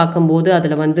சினிமாஸ் பார்க்கும்போது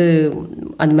அதில் வந்து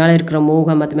அது மேலே இருக்கிற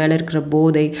மோகம், அது மேலே இருக்கிற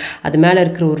போதை, அது மேலே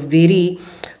இருக்கிற ஒரு வெறி,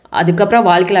 அதுக்கப்புறம்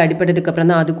வாழ்க்கையில்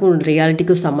அடிப்பட்டதுக்கப்புறம் தான் அதுக்கும்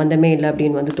ரியாலிட்டிக்கும் சம்மந்தமே இல்லை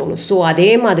அப்படின்னு வந்து தோணும். ஸோ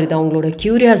அதே மாதிரி தான் உங்களோட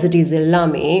க்யூரியாசிட்டிஸ்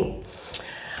எல்லாமே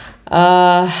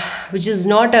which is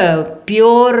not a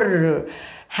pure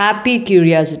happy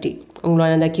curiosity.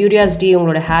 உங்களோட அந்த க்யூரியாசிட்டி,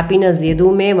 உங்களோட ஹாப்பினஸ்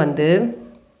எதுவுமே வந்து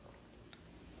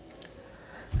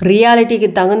ரியாலிட்டிக்கு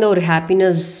தகுந்த ஒரு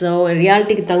ஹாப்பினஸ்ஸோ,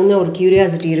 ரியாலிட்டிக்கு தகுந்த ஒரு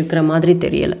க்யூரியாசிட்டி இருக்கிற மாதிரி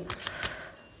தெரியலை.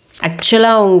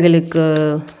 ஆக்சுவலாக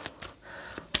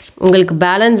உங்களுக்கு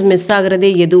பேலன்ஸ் மிஸ்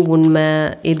ஆகிறதே எது உண்மை,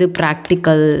 எது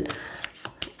ப்ராக்டிக்கல்,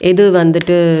 எது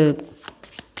வந்துட்டு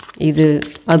இது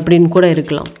அப்படின்னு கூட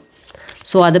இருக்கலாம்.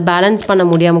 ஸோ அதை பேலன்ஸ் பண்ண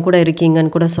முடியாமல் கூட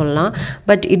இருக்கீங்கன்னு கூட சொல்லலாம்.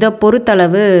 பட் இதை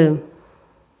பொறுத்தளவு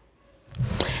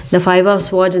இந்த 5 ஆஃப்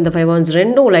ஸ்வார்ட்ஸ், இந்த 5 ஆஃப்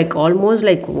ரெண்டும் லைக் ஆல்மோஸ்ட்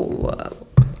லைக்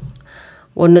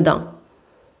ஒன்று தான்.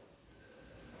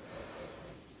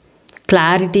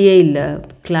 கிளாரிட்டியே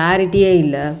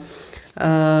இல்லை.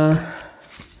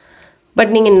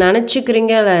 பட் நீங்கள்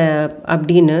நினச்சிக்கிறீங்க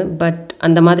அப்படின்னு, பட்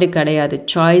அந்த மாதிரி கிடையாது.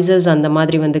 சாய்ஸஸ் அந்த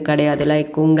மாதிரி வந்து கிடையாது.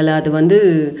 லைக் உங்களை அது வந்து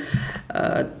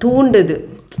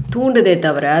தூண்டுதே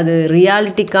தவிர அது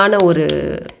ரியாலிட்டிக்கான ஒரு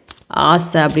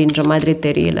ஆசை அப்படின்ற மாதிரி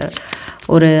தெரியல.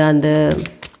 ஒரு அந்த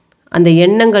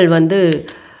எண்ணங்கள் வந்து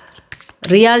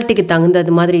ரியாலிட்டிக்கு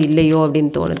தகுந்தது மாதிரி இல்லையோ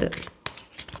அப்படின்னு தோணுது.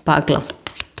 பார்க்கலாம்.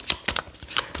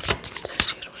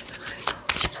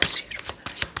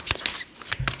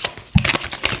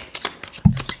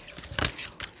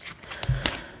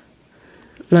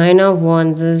 Nine of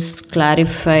Wands is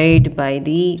clarified by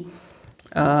the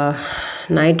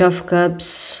Knight of Cups,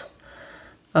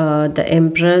 the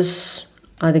Empress,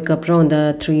 அதுக்கப்புறம் the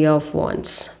 3 of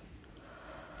Wands.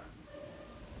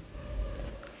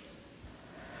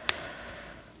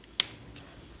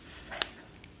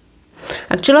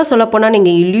 ஆக்சுவலாக சொல்லப்போனால்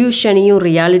நீங்கள் இல்யூஷனையும்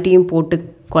ரியாலிட்டியும் போட்டு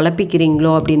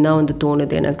குழப்பிக்கிறீங்களோ அப்படின்னு தான் வந்து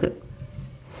தோணுது எனக்கு.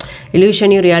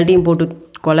 இல்யூஷனையும் ரியாலிட்டியும் போட்டு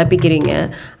குழப்பிக்கிறீங்க.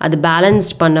 அது பேலன்ஸ்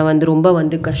பண்ண வந்து ரொம்ப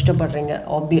வந்து கஷ்டப்படுறீங்க.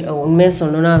 உண்மையாக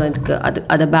சொல்லணுன்னா அதுக்கு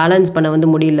அதை பேலன்ஸ் பண்ண வந்து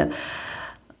முடியல.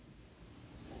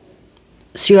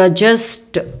 So you are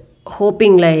just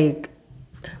hoping like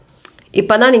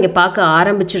இப்போ தான் நீங்கள் பார்க்க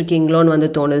ஆரம்பிச்சிருக்கீங்களோன்னு வந்து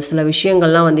தோணுது. சில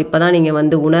விஷயங்கள்லாம் வந்து இப்போ தான் நீங்கள்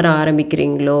வந்து உணர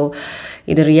ஆரம்பிக்கிறீங்களோ,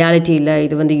 இது ரியாலிட்டி இல்லை,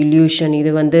 இது வந்து இல்யூஷன்,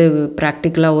 இது வந்து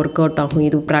ப்ராக்டிக்கலாக ஒர்க் அவுட் ஆகும்,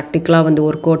 இது ப்ராக்டிக்கலாக வந்து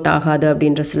ஒர்க் அவுட் ஆகாது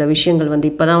அப்படின்ற சில விஷயங்கள் வந்து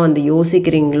இப்போ தான் வந்து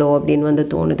யோசிக்கிறீங்களோ அப்படின்னு வந்து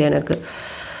தோணுது எனக்கு.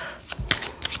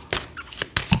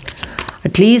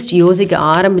 அட்லீஸ்ட் யோசிக்க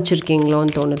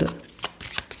ஆரம்பிச்சிருக்கீங்களோன்னு தோணுது.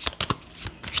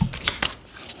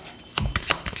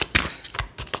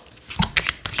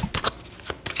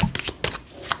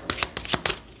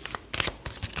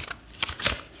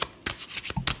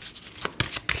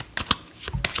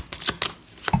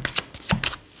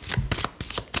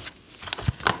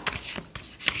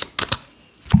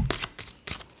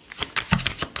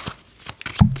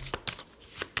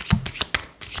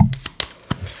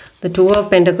 The Two of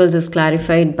Pentacles is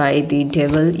clarified by the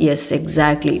Devil. Yes,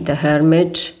 exactly. The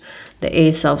Hermit, the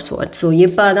Ace of Swords. So,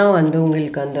 இப்போ தான் வந்து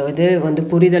உங்களுக்கு அந்த இது வந்து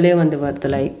புரிதலே வந்து வருது.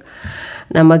 லைக்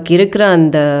நமக்கு இருக்கிற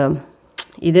அந்த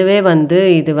இதுவே வந்து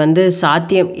இது வந்து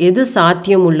சாத்தியம், எது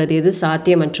சாத்தியம் உள்ளது, எது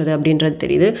சாத்தியமற்றது அப்படின்றது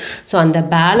தெரியுது. ஸோ அந்த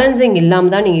பேலன்சிங்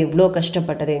இல்லாமல் தான் நீங்கள் இவ்வளோ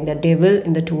கஷ்டப்பட்டது. இந்த Devil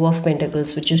in the Two of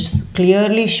Pentacles, which is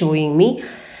clearly showing me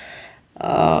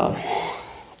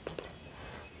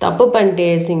தப்பு பண்ணிட்டே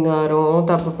சிங்காரம்,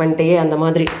 தப்பு பண்ணிட்டே அந்த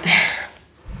மாதிரி.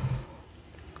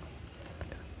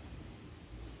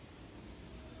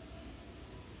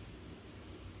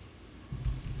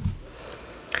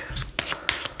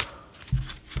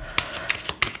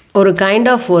 ஒரு கைண்ட்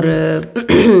ஆஃப்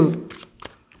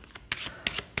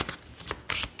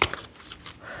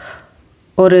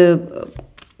ஒரு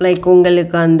லைக்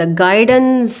உங்களுக்கு அந்த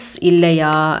கைடன்ஸ்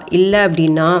இல்லையா, இல்லை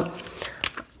அப்படின்னா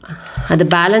அது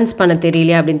பேலன்ஸ் பண்ண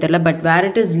தெரியலையா அப்படின்னு தெரியல. But where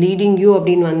it is leading you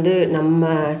அப்படின்னு வந்து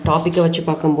நம்ம டாப்பிக்கை வச்சு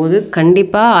பார்க்கும்போது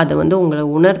கண்டிப்பாக அதை வந்து உங்களை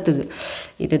உணர்த்துது.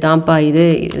 இதுதான்ப்பா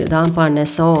இதுதான்ப்பா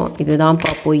நெசம்,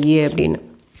 இதுதான்ப்பா பொய் அப்படின்னு.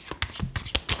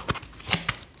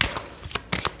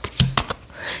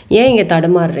 ஏன் இங்கே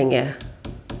தடுமாறுறீங்க?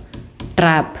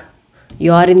 Drop,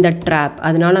 you are in the drop.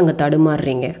 அதனால் அங்கே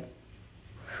தடுமாறுறீங்க.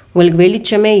 உங்களுக்கு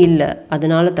வெளிச்சமே இல்லை,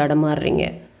 அதனால் தடுமாறுறீங்க.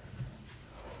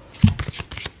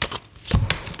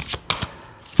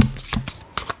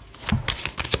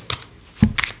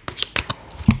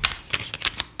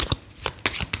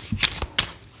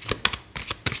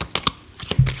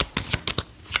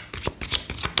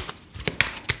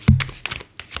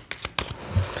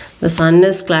 The sun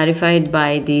is clarified by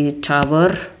the Tower,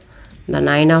 the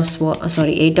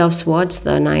Eight of Swords,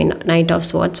 the Knight of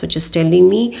Swords, which is telling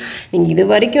me நீங்கள் இது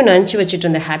வரைக்கும் நினச்சி வச்சுட்டு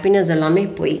இருந்த ஹாப்பினஸ் எல்லாமே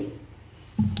போய்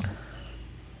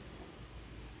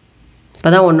இப்போ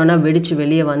தான் ஒன்றொன்னா வெடித்து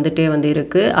வெளியே வந்துட்டே வந்து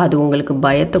இருக்குது. அது உங்களுக்கு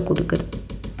பயத்தை கொடுக்குது.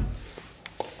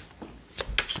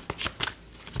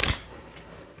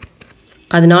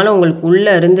 அதனால உங்களுக்கு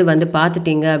உள்ளே இருந்து வந்து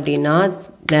பார்த்துட்டிங்க அப்படின்னா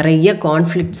நிறைய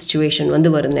கான்ஃப்ளிக்ட் சிச்சுவேஷன் வந்து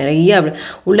வரும். நிறைய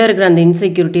உள்ளே இருக்கிற அந்த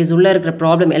இன்செக்யூரிட்டிஸ், உள்ளே இருக்கிற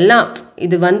ப்ராப்ளம் எல்லாம்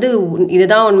இது வந்து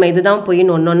இதுதான் உண்மை, இதுதான்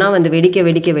பொய்ன்னு ஒன்றொன்னா வந்து வெடிக்க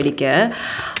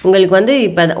உங்களுக்கு வந்து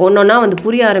இப்போ ஒன்றொன்னா வந்து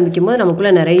புரிய ஆரம்பிக்கும் போது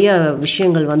நமக்குள்ளே நிறைய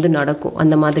விஷயங்கள் வந்து நடக்கும்.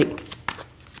 அந்த மாதிரி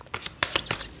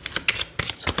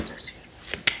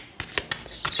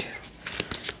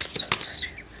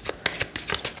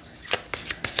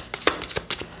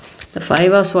the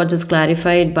Five of Swords is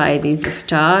clarified by the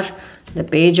Star, the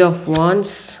Page of Wands,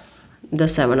 the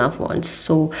Seven of Wands.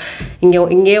 So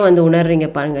இங்கே வந்து உணர்றீங்க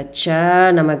பாருங்கள்.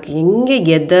 நமக்கு எங்கே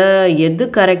எது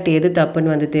கரெக்ட் எது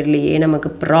தப்புன்னு வந்து தெரியலையே,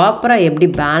 நமக்கு ப்ராப்பராக எப்படி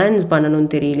பேலன்ஸ் பண்ணணும்னு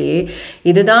தெரியலையே,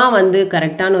 இதுதான் வந்து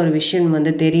கரெக்டான ஒரு விஷயம்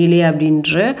வந்து தெரியலையே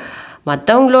அப்படின்ற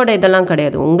மற்றவங்களோட இதெல்லாம்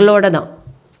கிடையாது, உங்களோட தான்.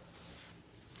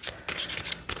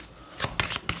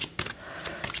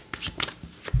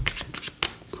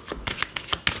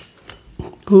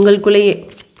 உங்களுக்குள்ளேயே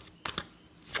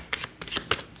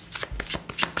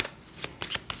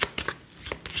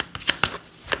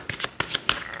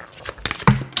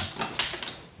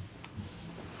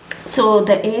so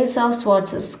the Ace of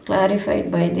Swords is clarified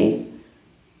by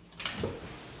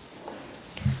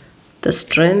the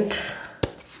Strength,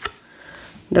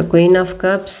 the Queen of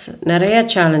Cups. நிறைய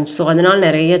சேலஞ்ச். ஸோ அதனால்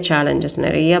நிறைய சேலஞ்சஸ்,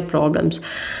 நிறைய ப்ராப்ளம்ஸ்.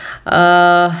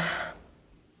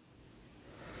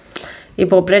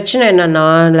 இப்போது பிரச்சனை என்னென்னா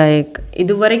லைக்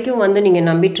இது வரைக்கும் வந்து நீங்கள்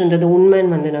நம்பிட்டு இருந்தது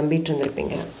உண்மைன்னு வந்து நம்பிட்டு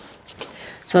இருந்திருப்பீங்க.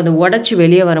 ஸோ அதை உடச்சி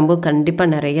வெளியே வரும்போது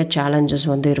கண்டிப்பாக நிறைய சேலஞ்சஸ்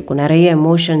வந்து இருக்கும், நிறைய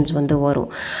எமோஷன்ஸ் வந்து வரும்.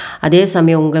 அதே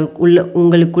சமயம்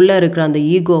உங்களுக்குள்ளே இருக்கிற அந்த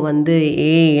ஈகோ வந்து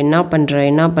என்ன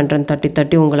பண்ணுறேன்னு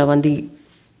தட்டி உங்களை வந்து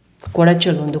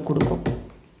குடைச்சல் வந்து கொடுக்கும்.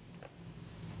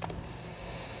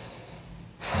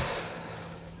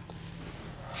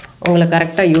 உங்களை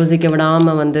கரெக்டாக யோசிக்க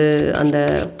விடாமல் வந்து அந்த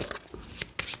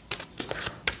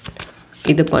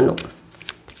இது பண்ணும்.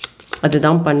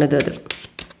 அதுதான் பண்ணுது அது.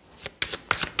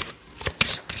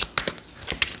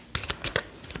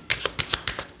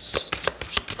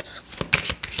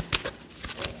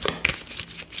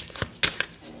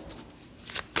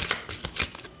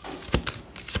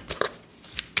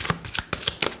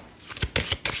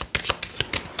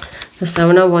 The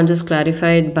 7 of Wands is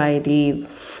clarified by the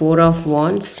 4 of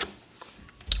Wands,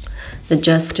 the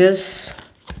Justice,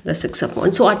 the 6 of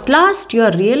Wands. So at last you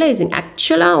are realizing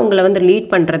actually உங்களை வந்து லீட்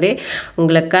பண்ணுறதே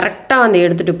உங்களை கரெக்டாக வந்து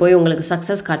எடுத்துகிட்டு போய் உங்களுக்கு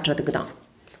சக்ஸஸ் காட்டுறதுக்கு தான்.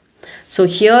 So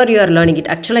here you are learning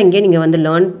it. ஆக்சுவலாக இங்கே நீங்கள் வந்து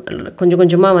கொஞ்சம்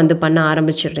கொஞ்சமாக வந்து பண்ண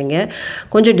ஆரம்பிச்சிடுறீங்க.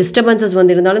 கொஞ்சம் டிஸ்டர்பன்சஸ்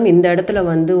வந்து இருந்தாலும் இந்த இடத்துல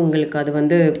வந்து உங்களுக்கு அது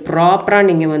வந்து ப்ராப்பராக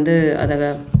நீங்கள் வந்து அதை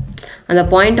அந்த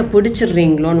பாயிண்ட்டை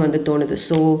பிடிச்சிடுறீங்களோன்னு வந்து தோணுது.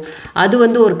 ஸோ அது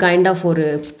வந்து ஒரு கைண்ட் ஆஃப் ஒரு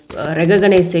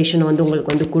ரெகக்னைசேஷன் வந்து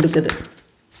உங்களுக்கு வந்து கொடுக்குது.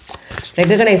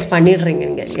 ரெகக்னைஸ் பண்ணிடுறீங்க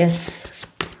நீங்கள், எஸ்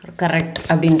கரெக்ட்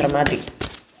அப்படின்ற மாதிரி.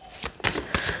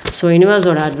 ஸோ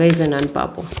யூனிவர்ஸோட அட்வைஸ் என்னன்னு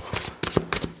பார்ப்போம்.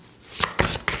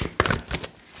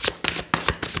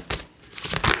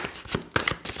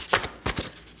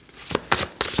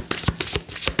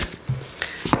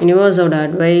 யூனிவர்ஸோட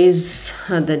advice,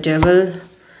 the devil,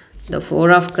 the 4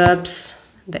 of cups,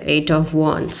 the 8 of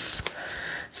wands.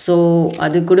 So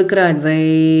அது கொடுக்குற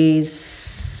அட்வைஸ்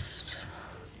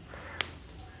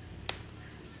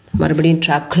மறுபடியும்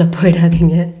ட்ராப்குள்ளே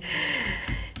போயிடாதீங்க.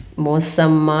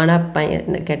 மோசமான பையன்,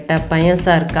 இந்த கெட்ட பையன்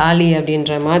சார் காளி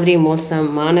அப்படின்ற மாதிரி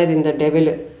மோசமானது இந்த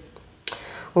டெவிலு.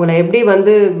 உங்களை எப்படி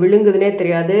வந்து விழுங்குதுன்னே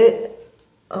தெரியாது.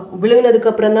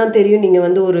 விழுங்கினதுக்கப்புறம் தான் தெரியும் நீங்கள்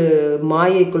வந்து ஒரு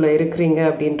மாயைக்குள்ளே இருக்கிறீங்க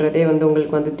அப்படின்றதே வந்து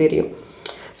உங்களுக்கு வந்து தெரியும்.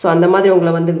 ஸோ அந்த மாதிரி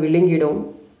உங்களை வந்து விழுங்கிடும்.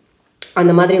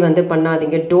 அந்த மாதிரி வந்து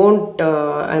பண்ணாதீங்க. டோன்ட்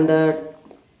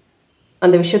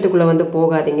அந்த விஷயத்துக்குள்ளே வந்து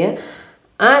போகாதீங்க.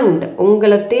 அண்ட்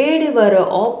உங்களை தேடி வர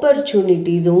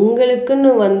ஆப்பர்ச்சுனிட்டிஸ்,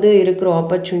 உங்களுக்குன்னு வந்து இருக்கிற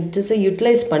ஆப்பர்ச்சுனிட்டிஸை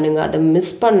யூட்டிலைஸ் பண்ணுங்கள். அதை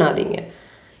மிஸ் பண்ணாதீங்க.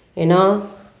 ஏன்னா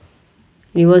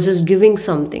universe is giving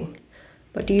something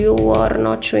but you are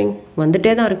not showing.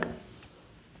 வந்துட்டே தான் இருக்குது.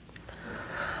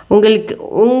 உங்களுக்கு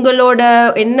உங்களோட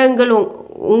எண்ணங்கள்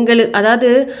அதாவது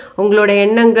உங்களோட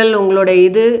எண்ணங்கள் உங்களோட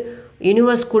இது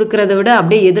யூனிவர்ஸ் கொடுக்கறத விட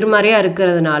அப்படியே எதிர்மறையாக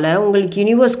இருக்கிறதுனால உங்களுக்கு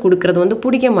யூனிவர்ஸ் கொடுக்கறது வந்து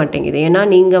பிடிக்க மாட்டேங்குது. ஏன்னா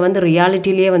நீங்கள் வந்து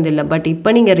ரியாலிட்டிலே வந்து இல்லை. பட்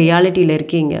இப்போ நீங்கள் ரியாலிட்டியில்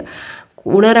இருக்கீங்க,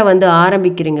 உணர வந்து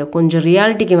ஆரம்பிக்கிறீங்க. கொஞ்சம்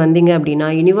ரியாலிட்டிக்கு வந்தீங்க அப்படின்னா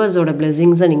யூனிவர்ஸோட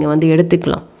பிளெஸிங்ஸை நீங்கள் வந்து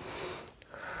எடுத்துக்கலாம்.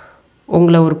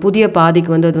 உங்களை ஒரு புதிய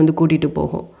பாதைக்கு வந்து அது வந்து கூட்டிகிட்டு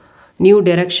போகும். நியூ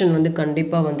டைரக்ஷன் வந்து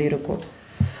கண்டிப்பாக வந்து இருக்கும்.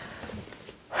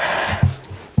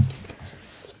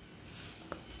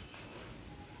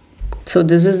 So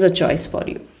this is the choice for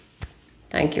you.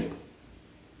 Thank you.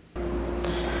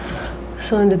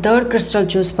 So இந்த தேர்ட் கிறிஸ்டல்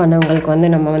சூஸ் பண்ணவங்களுக்கு வந்து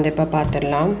நம்ம வந்து இப்போ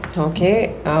பார்த்துடலாம். ஓகே,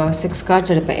 6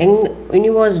 கார்ட்ஸ் எடுப்பேன்.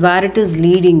 Universe where it is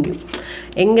leading you,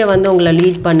 எங்கே வந்து உங்களை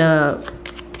லீட் பண்ண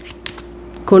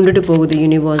கொண்டுட்டு போகுது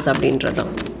யூனிவர்ஸ்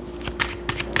அப்படின்றதான்.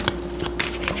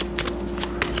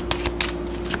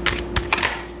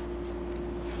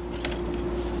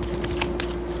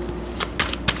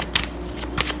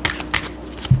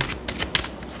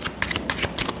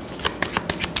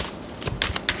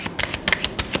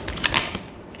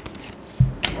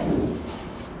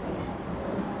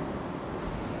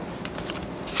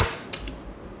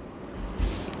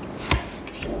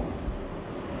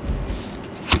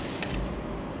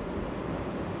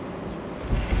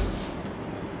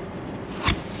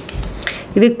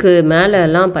 இதுக்கு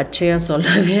மேலெல்லாம் பச்சையாக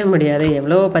சொல்லவே முடியாது.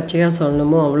 எவ்வளோ பச்சையாக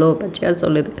சொல்லணுமோ அவ்வளோ பச்சையாக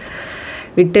சொல்லுது.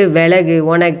 விட்டு விலகு,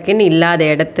 உனக்குன்னு இல்லாத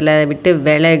இடத்துல விட்டு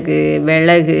விலகு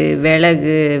விலகு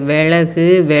விலகு விலகு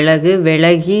விலகு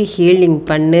விலகி ஹீலிங்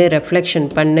பண்ணு, ரெஃப்ளெக்ஷன்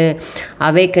பண்ணு,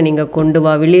 அவேக்கனிங்கை கொண்டு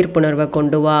வா, விழிப்புணர்வை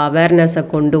கொண்டு வா, அவேர்னஸை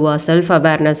கொண்டு வா, செல்ஃப்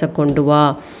அவேர்னஸை கொண்டு வா,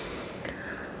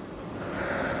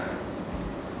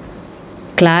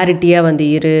 கிளாரிட்டியாக வந்து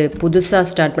இரு, புதுசாக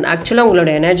ஸ்டார்ட் பண்ண. ஆக்சுவலாக உங்களோட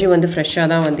எனர்ஜி வந்து ஃப்ரெஷ்ஷாக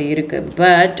தான் வந்து இருக்குது.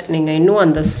 பட் நீங்கள் இன்னும்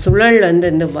அந்த சுழல்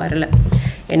வந்து வரலை.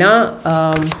 ஏன்னா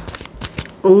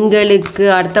உங்களுக்கு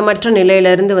அர்த்தமற்ற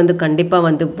நிலையிலேருந்து வந்து கண்டிப்பாக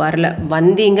வந்து வரல.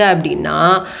 வந்தீங்க அப்படின்னா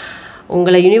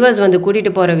உங்களை யூனிவர்ஸ் வந்து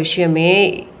கூட்டிகிட்டு போகிற விஷயமே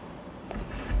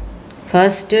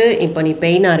ஃபஸ்ட்டு, இப்போ நீ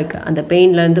பெயினாக இருக்கு, அந்த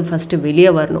பெயின்லேருந்து ஃபஸ்ட்டு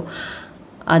வெளியே வரணும்.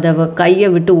 அதை கையை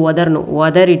விட்டு உதறணும்.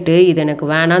 உதறிட்டு இது எனக்கு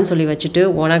வேணான்னு சொல்லி வச்சுட்டு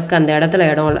உனக்கு அந்த இடத்துல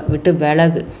இடம் இல்லை, விட்டு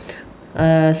விலகு.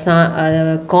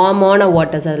 காமான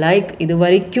வாட்டர்ஸ், அது லைக் இது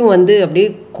வரைக்கும் வந்து அப்படியே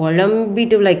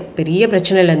குழம்பிட்டு லைக் பெரிய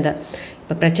பிரச்சனை இல்லை.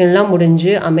 இப்போ பிரச்சனைலாம்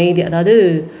முடிஞ்சு அமைதி, அதாவது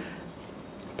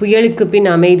புயலுக்கு பின்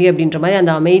அமைதி அப்படின்ற மாதிரி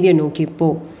அந்த அமைதியை நோக்கி போ.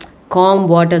 காம்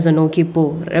வாட்டர்ஸை நோக்கி போ,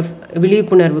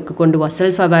 விழிப்புணர்வுக்கு கொண்டு வா,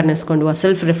 செல்ஃப் அவேர்னஸ் கொண்டு வா,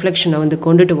 செல்ஃப் ரிஃப்ளெக்ஷனை வந்து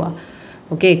கொண்டுட்டு வா,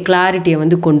 ஓகே, கிளாரிட்டியை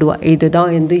வந்து கொண்டு வா.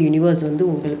 இதுதான் வந்து யூனிவர்ஸ் வந்து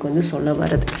உங்களுக்கு வந்து சொல்ல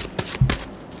வருது.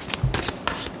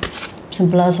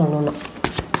 சிம்பிளாக சொல்லணும்.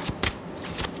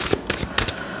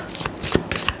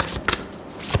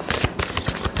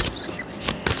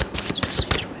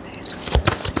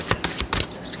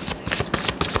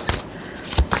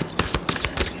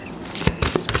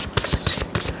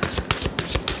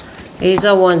 Ace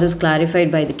of Wands is clarified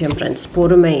by the Temperance.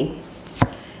 பொறுமை.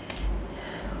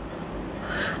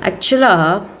 ஆக்சுவலாக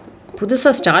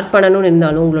புதுசாக ஸ்டார்ட் பண்ணணும்னு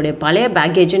இருந்தாலும் உங்களுடைய பழைய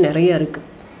பேக்கேஜ் நிறைய இருக்குது.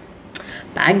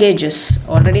 பேக்கேஜஸ்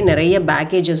ஆல்ரெடி நிறைய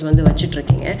பேக்கேஜஸ் வந்து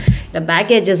வச்சுட்ருக்கீங்க. இந்த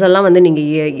பேக்கேஜஸ் எல்லாம் வந்து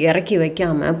நீங்கள் இறக்கி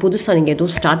வைக்காமல் புதுசாக நீங்கள்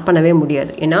எதுவும் ஸ்டார்ட் பண்ணவே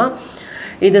முடியாது. ஏன்னா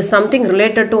இது சம்திங்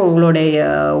ரிலேட்டட் டு உங்களுடைய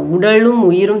உடலும்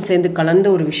உயிரும் சேர்ந்து கலந்த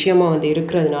ஒரு விஷயமாக வந்து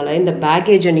இருக்கிறதுனால இந்த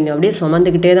பேக்கேஜை நீங்கள் அப்படியே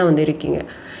சுமந்துக்கிட்டே தான் வந்து இருக்கீங்க.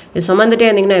 இது சுமந்துட்டே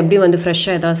இருந்தீங்கன்னா எப்படி வந்து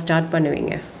ஃப்ரெஷ்ஷாக எதாவது ஸ்டார்ட்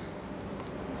பண்ணுவீங்க?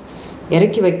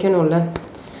 இறக்கி வைக்கணும்ல.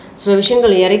 சில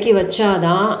விஷயங்கள் இறக்கி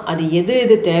வச்சாதான் அது எது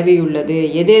எது தேவையுள்ளது,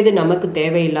 எது எது நமக்கு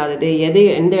தேவையில்லாதது,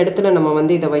 எந்த இடத்துல நம்ம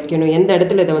வந்து இதை வைக்கணும், எந்த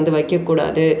இடத்துல இதை வந்து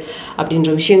வைக்கக்கூடாது அப்படின்ற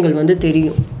விஷயங்கள் வந்து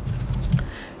தெரியும்.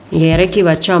 இங்கே இறக்கி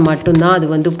வச்சா மட்டும்தான் அது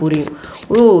வந்து புரியும்.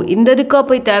 ஓ, இந்த இதுக்காக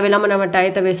போய் தேவையில்லாமல் நம்ம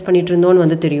டயத்தை வேஸ்ட் பண்ணிட்டு இருந்தோன்னு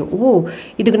வந்து தெரியும். ஓ,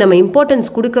 இதுக்கு நம்ம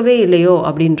இம்பார்ட்டன்ஸ் கொடுக்கவே இல்லையோ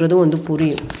அப்படின்றதும் வந்து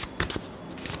புரியும்.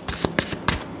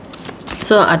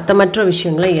 ஸோ அர்த்தமற்ற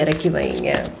விஷயங்களை இறக்கி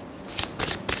வைங்க.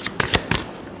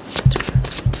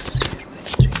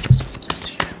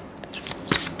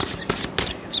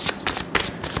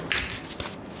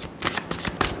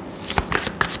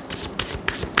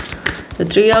 The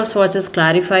Three of Swords is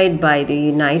clarified by the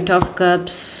Knight of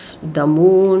Cups, the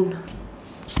Moon,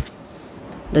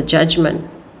 the Judgment.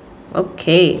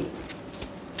 Okay.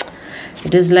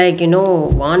 It is like,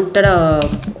 wanted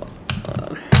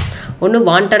ஒன்று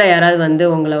வாண்டடாக யாராவது வந்து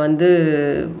உங்களை வந்து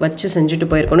வச்சு செஞ்சுட்டு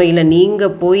போயிருக்கணும். இல்லை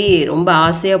நீங்கள் போய் ரொம்ப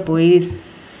ஆசையாக போய்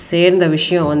சேர்ந்த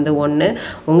விஷயம் வந்து ஒன்று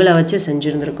உங்களை வச்சு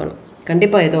செஞ்சுருந்துருக்கணும்.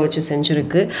 கண்டிப்பாக ஏதோ வச்சு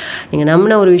செஞ்சுருக்கு. நீங்கள்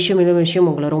நம்பின ஒரு விஷயம் இன்னொரு விஷயம்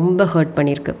உங்களை ரொம்ப ஹர்ட்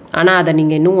பண்ணியிருக்கு. ஆனால் அதை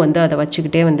நீங்கள் இன்னும் வந்து அதை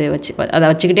வச்சுக்கிட்டே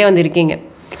வந்து இருக்கீங்க.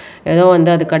 ஏதோ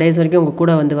வந்து அது கடைசி வரைக்கும் உங்கள்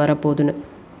கூட வந்து வரப்போகுதுன்னு.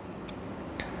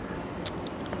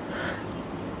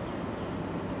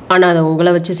 ஆனால் அதை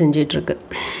உங்களை வச்சு செஞ்சிட்ருக்கு.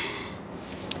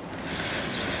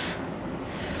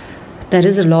 there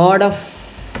is a lot of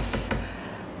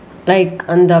like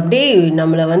அந்த அப்படியே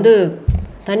நம்மளை வந்து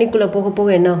தண்ணிக்குள்ளே போக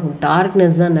போக என்ன ஆகும்?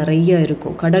 டார்க்னஸ் தான் நிறைய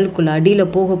இருக்கும். கடலுக்குள்ளே அடியில்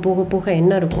போக போக போக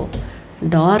என்ன இருக்கும்?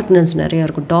 டார்க்னஸ் நிறையா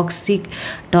இருக்கும்.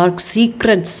 டார்க்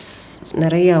சீக்ரெட்ஸ்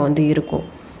நிறையா வந்து இருக்கும்.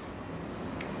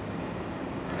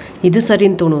 இது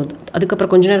சரின்னு தோணும்.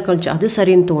 அதுக்கப்புறம் கொஞ்ச நேரம் கழிச்சு அது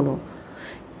சரின்னு தோணும்.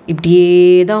 இப்படியே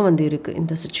தான் வந்து இருக்குது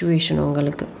இந்த சிச்சுவேஷன்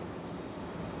உங்களுக்கு.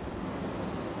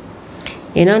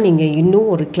 ஏன்னா நீங்கள்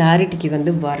இன்னும் ஒரு கிளாரிட்டிக்கு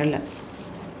வந்து வரலை.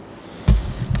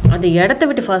 அந்த இடத்த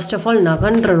விட்டு ஃபர்ஸ்ட் ஆஃப் ஆல்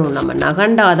நகன்றணும். நம்ம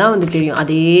நகண்டாதான் வந்து தெரியும்.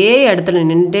 அதே இடத்துல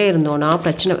நின்றுட்டே இருந்தோன்னா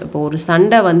பிரச்சனை. இப்போ ஒரு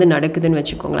சண்டை வந்து நடக்குதுன்னு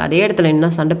வச்சுக்கோங்களேன், அதே இடத்துல நின்னா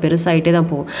சண்டை பெருசாகிட்டே தான்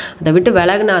போகும். அதை விட்டு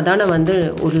விலகுனா தானே வந்து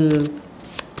ஒரு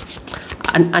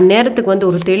அந்நேரத்துக்கு வந்து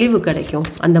ஒரு தெளிவு கிடைக்கும்.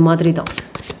 அந்த மாதிரி தான்.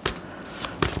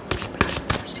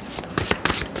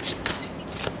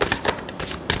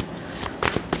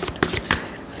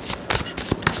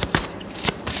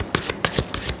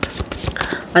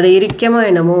 அதை இறுக்கமாக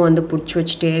என்னமோ வந்து பிடிச்சி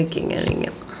வச்சுட்டே இருக்கீங்க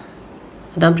நீங்கள்.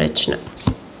 அதுதான் பிரச்சனை.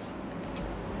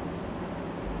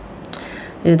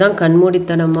 இதுதான்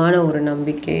கண்மூடித்தனமான ஒரு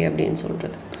நம்பிக்கை அப்படின்னு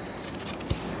சொல்கிறது.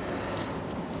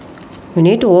 You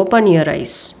need to open your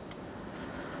eyes.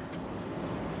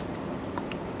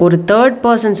 ஒரு தேர்ட்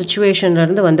பர்சன்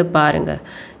சிச்சுவேஷன்லேருந்து வந்து பாருங்கள்.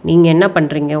 நீங்கள் என்ன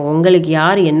பண்ணுறீங்க, உங்களுக்கு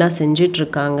யார் என்ன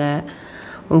செஞ்சிட்ருக்காங்க,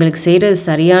 உங்களுக்கு செய்கிறது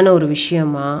சரியான ஒரு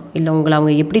விஷயமா, இல்லை உங்களை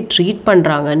அவங்க எப்படி ட்ரீட்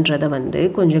பண்ணுறாங்கன்றதை வந்து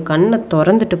கொஞ்சம் கண்ணை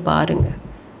திறந்துட்டு பாருங்கள்.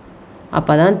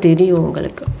 அப்போ தான் தெரியும்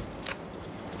உங்களுக்கு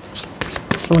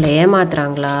உங்களை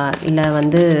ஏமாத்துறாங்களா இல்லை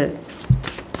வந்து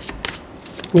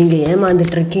நீங்கள்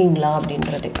ஏமாந்துட்டுருக்கீங்களா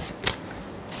அப்படின்றது.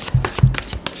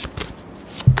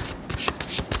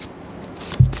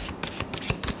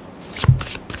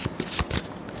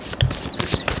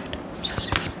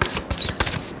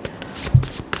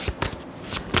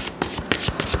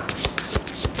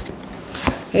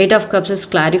 Eight of Cups is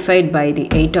clarified by the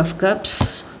Eight of Cups,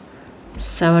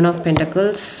 Seven of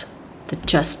Pentacles, the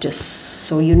Justice.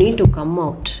 So you need to come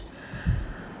out.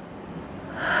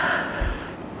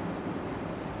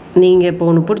 நீங்கள் இப்போ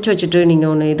ஒன்று பிடிச்சி வச்சுட்டு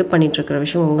நீங்கள் ஒன்று இது பண்ணிகிட்ருக்கிற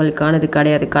விஷயம் உங்களுக்கானது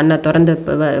கிடையாது. கண்ணை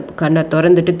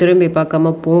திறந்துட்டு திரும்பி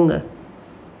பார்க்காம போங்க.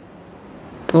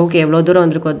 ஓகே எவ்வளோ தூரம்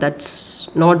வந்திருக்கோம், that's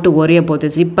not to worry about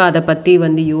this. இப்போ அதை பற்றி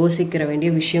வந்து யோசிக்கிற வேண்டிய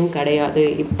விஷயம் கிடையாது.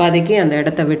 இப்போதைக்கு அந்த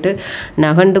இடத்த விட்டு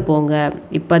நகண்டு போங்க.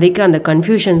 இப்போதைக்கு அந்த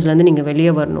கன்ஃபியூஷன்ஸ்லேருந்து நீங்கள்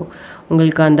வெளியே வரணும்.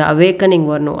 உங்களுக்கு அந்த அவேக்கனிங்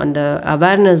வரணும், அந்த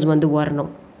அவேர்னஸ் வந்து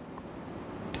வரணும்.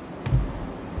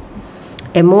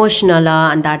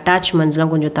 எமோஷ்னலாக அந்த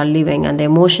அட்டாச்மெண்ட்ஸ்லாம் கொஞ்சம் தள்ளி வைங்க. அந்த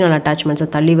எமோஷ்னல் அட்டாச்மெண்ட்ஸை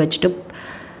தள்ளி வச்சுட்டு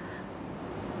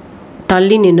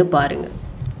தள்ளி நின்று பாருங்கள்.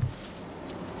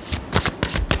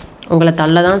 உங்களை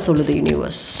தள்ள தான் சொல்லுது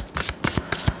யூனிவர்ஸ்,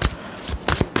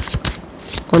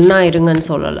 ஒன்றா இருங்கன்னு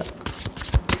சொல்லலை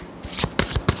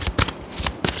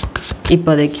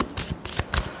இப்போதைக்கு.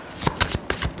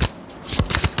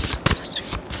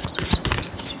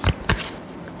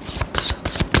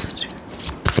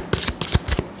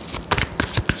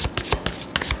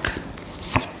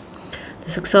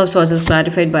 Six of Swords is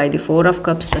clarified by the Four of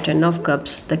Cups, the Ten of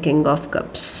Cups, the King of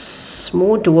Cups.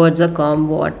 Move towards a calm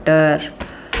water.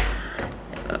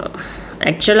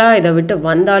 ஆக்சுவலாக இதை விட்டு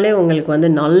வந்தாலே உங்களுக்கு வந்து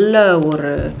நல்ல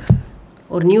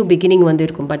ஒரு நியூ பிகினிங் வந்து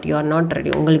இருக்கும். But you are not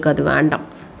ready. உங்களுக்கு அது வேண்டாம்.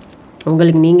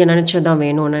 உங்களுக்கு நீங்கள் நினச்சதான்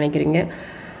வேணும்னு நினைக்கிறீங்க.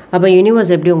 அப்போ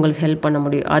யூனிவர்ஸ் எப்படி உங்களுக்கு ஹெல்ப் பண்ண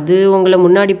முடியும்? அது உங்களை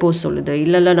முன்னாடி போக சொல்லுது.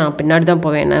 இல்லை நான் பின்னாடி தான்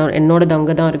போவேன், என்னோடது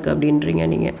அங்கே தான் இருக்குது அப்படின்றீங்க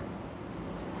நீங்கள்.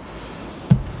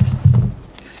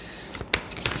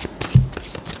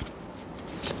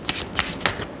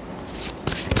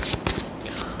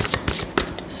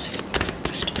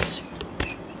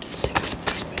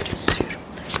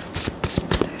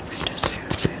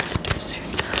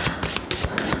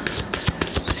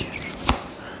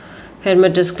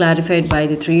 Hermit is clarified by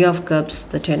the Three of Cups,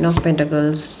 the Ten of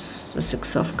Pentacles, the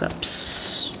Six of Cups.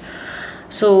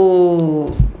 So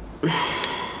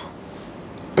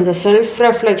the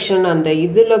self-reflection and the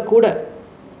idhula kuda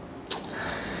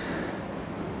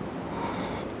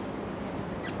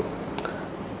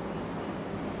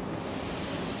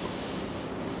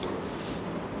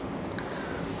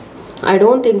I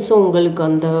don't think so. உங்களுக்கு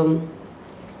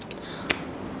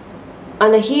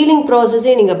அந்த ஹீலிங்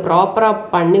ப்ராசஸே நீங்கள் ப்ராப்பராக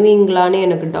பண்ணுவீங்களான்னு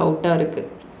எனக்கு டவுட்டாக இருக்குது.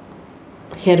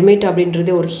 ஹெர்மிட்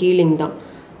அப்படின்றதே ஒரு ஹீலிங் தான்,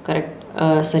 கரெக்ட்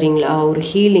சரிங்களா? ஒரு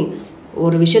ஹீலிங்,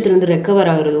 ஒரு விஷயத்துலேருந்து ரெக்கவர்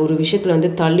ஆகுறது, ஒரு விஷயத்தில் வந்து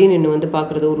தள்ளி நின்று வந்து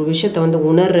பார்க்குறது, ஒரு விஷயத்தை வந்து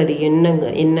உணர்றது,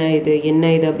 என்ன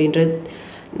இது அப்படின்றது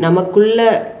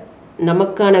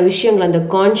நமக்கான விஷயங்கள், அந்த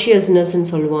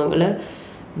கான்ஷியஸ்னஸ்ன்னு சொல்லுவாங்கள்ல,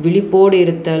 விழிப்போடு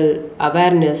இருத்தல்,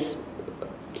 அவேர்னஸ்,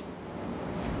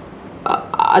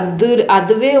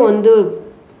 அதுவே வந்து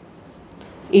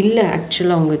இல்லை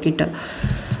ஆக்சுவலாக அவங்கக்கிட்ட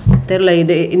தெரில.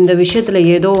 இந்த விஷயத்தில்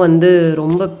ஏதோ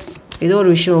ஒரு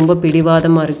விஷயம் ரொம்ப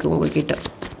பிடிவாதமாக இருக்குது உங்ககிட்ட.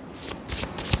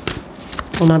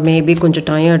 நான் மேபி கொஞ்சம்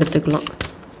டைம் எடுத்துக்கலாம்.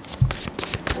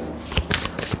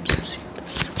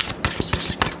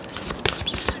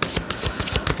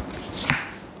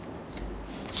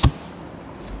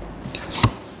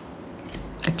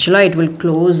 ஆக்சுவலாக இட் வில்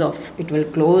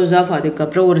க்ளோஸ் ஆஃப்.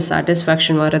 அதுக்கப்புறம் ஒரு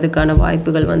சாட்டிஸ்ஃபேக்ஷன் வர்றதுக்கான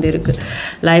வாய்ப்புகள் வந்து இருக்குது.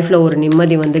 லைஃப்பில் ஒரு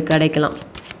நிம்மதி வந்து கிடைக்கலாம்,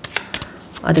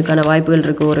 அதுக்கான வாய்ப்புகள்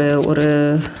இருக்குது.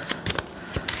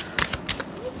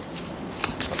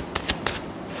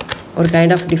 ஒரு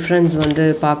கைண்ட் ஆஃப் டிஃப்ரென்ஸ் வந்து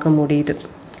பார்க்க முடியுது.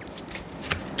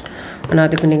 ஆனால்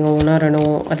அதுக்கு நீங்கள்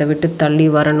உணரணும், அதை விட்டு தள்ளி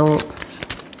வரணும்.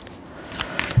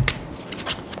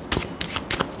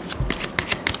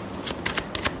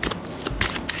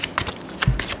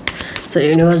 ஸோ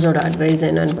யூனிவர்ஸோட அட்வைஸ்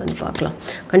என்னன்னு வந்து பார்க்கலாம்.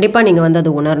 கண்டிப்பாக நீங்கள் வந்து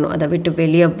அதை உணரணும், அதை விட்டு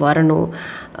வெளியே வரணும்.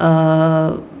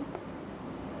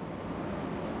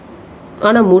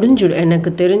 ஆனால் முடிஞ்சிடும். எனக்கு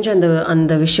தெரிஞ்ச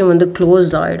அந்த விஷயம் வந்து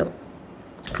க்ளோஸ் ஆகிடும்.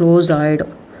 க்ளோஸ்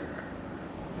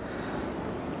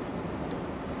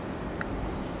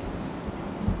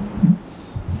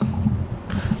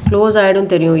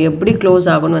ஆகிடும் தெரியும். எப்படி க்ளோஸ்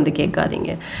ஆகும்னு வந்து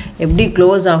கேட்காதீங்க. எப்படி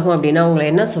க்ளோஸ் ஆகும் அப்படின்னா உங்களை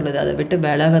என்ன சொல்லுது, அதை விட்டு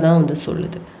விலக தான் வந்து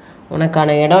சொல்லுது.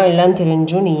 உனக்கான இடம் இல்லைன்னு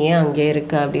தெரிஞ்சும் நீ ஏன் அங்கே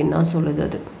இருக்க அப்படின்னு தான்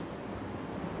சொல்லுது.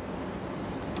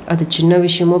 அது சின்ன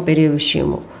விஷயமோ பெரிய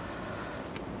விஷயமோ.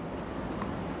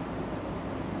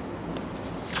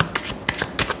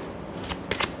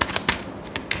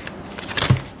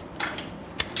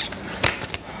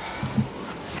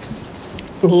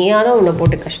 நீயாதான் உன்னை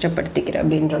போட்டு கஷ்டப்படுத்திக்கிற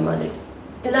அப்படின்ற மாதிரி.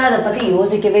 ஏன்னா அதை பற்றி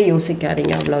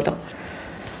யோசிக்காதீங்க, அவ்வளோதான்.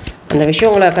 அந்த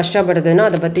விஷயம் உங்களை கஷ்டப்படுதுன்னா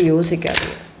அதை பற்றி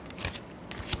யோசிக்காதீங்க.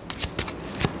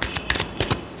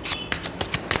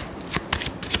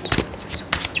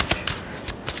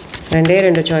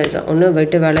 ரெண்டு சாய்ஸ் தான். ஒன்று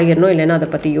விட்டு விலகிடணும், இல்லைன்னா அதை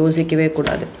பற்றி யோசிக்கவே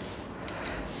கூடாது.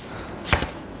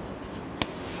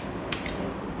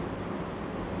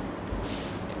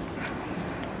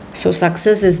 So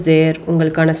success is there.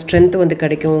 உங்களுக்கான ஸ்ட்ரென்த் வந்து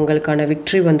கிடைக்கும், உங்களுக்கான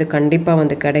விக்ட்ரி வந்து கண்டிப்பாக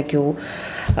வந்து கிடைக்கும்.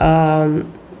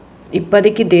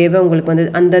 இப்போதைக்கு தேவை உங்களுக்கு வந்து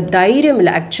அந்த தைரியம்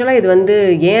இல்லை. ஆக்சுவலாக இது வந்து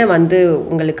ஏன் வந்து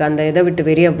உங்களுக்கு அந்த இதை விட்டு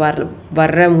வெளியே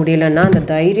வர முடியலன்னா அந்த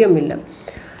தைரியம் இல்லை.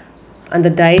 அந்த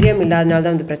தைரியம் இல்லாதனால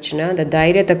தான் வந்து பிரச்சனை. அந்த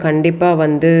தைரியத்தை கண்டிப்பாக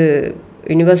வந்து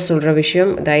யூனிவர்ஸ் சொல்கிற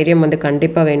விஷயம், தைரியம் வந்து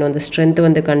கண்டிப்பாக வேணும், அந்த ஸ்ட்ரென்த்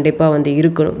வந்து கண்டிப்பாக வந்து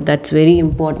இருக்கணும். That's very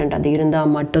important. அது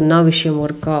இருந்தால் மட்டும்தான் விஷயம்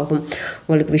ஒர்க் ஆகும்.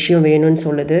 உங்களுக்கு விஷயம் வேணும்னு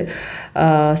சொல்லுது.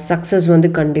 சக்ஸஸ் வந்து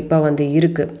கண்டிப்பாக வந்து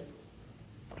இருக்குது.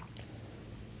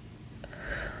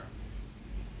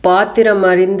 பாத்திரம்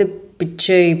அறிந்து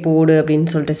பிச்சை போடு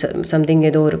அப்படின்னு சொல்லிட்டு சம்திங்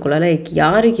ஏதோ இருக்குல்ல. லைக்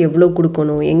யாருக்கு எவ்வளோ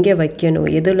கொடுக்கணும், எங்கே வைக்கணும்,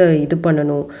 எதில் இது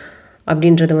பண்ணணும்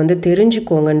அப்படின்றத வந்து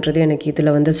தெரிஞ்சுக்கோங்கன்றது எனக்கு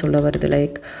இதில் வந்து சொல்ல வருது.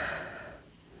 லைக்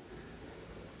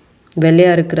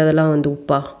வெள்ளையாக இருக்கிறதெல்லாம் வந்து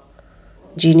உப்பா,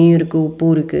 ஜீனியும் இருக்குது,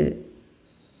 உப்பும் இருக்குது,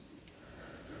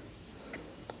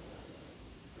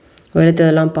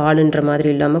 வெளுத்ததெல்லாம் பாலுன்ற மாதிரி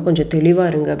இல்லாமல் கொஞ்சம்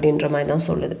தெளிவாக இருங்க அப்படின்ற மாதிரி தான்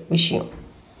சொல்லுது விஷயம்.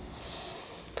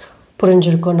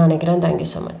 புரிஞ்சிருக்கும்னு நினைக்கிறேன். Thank you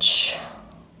so much.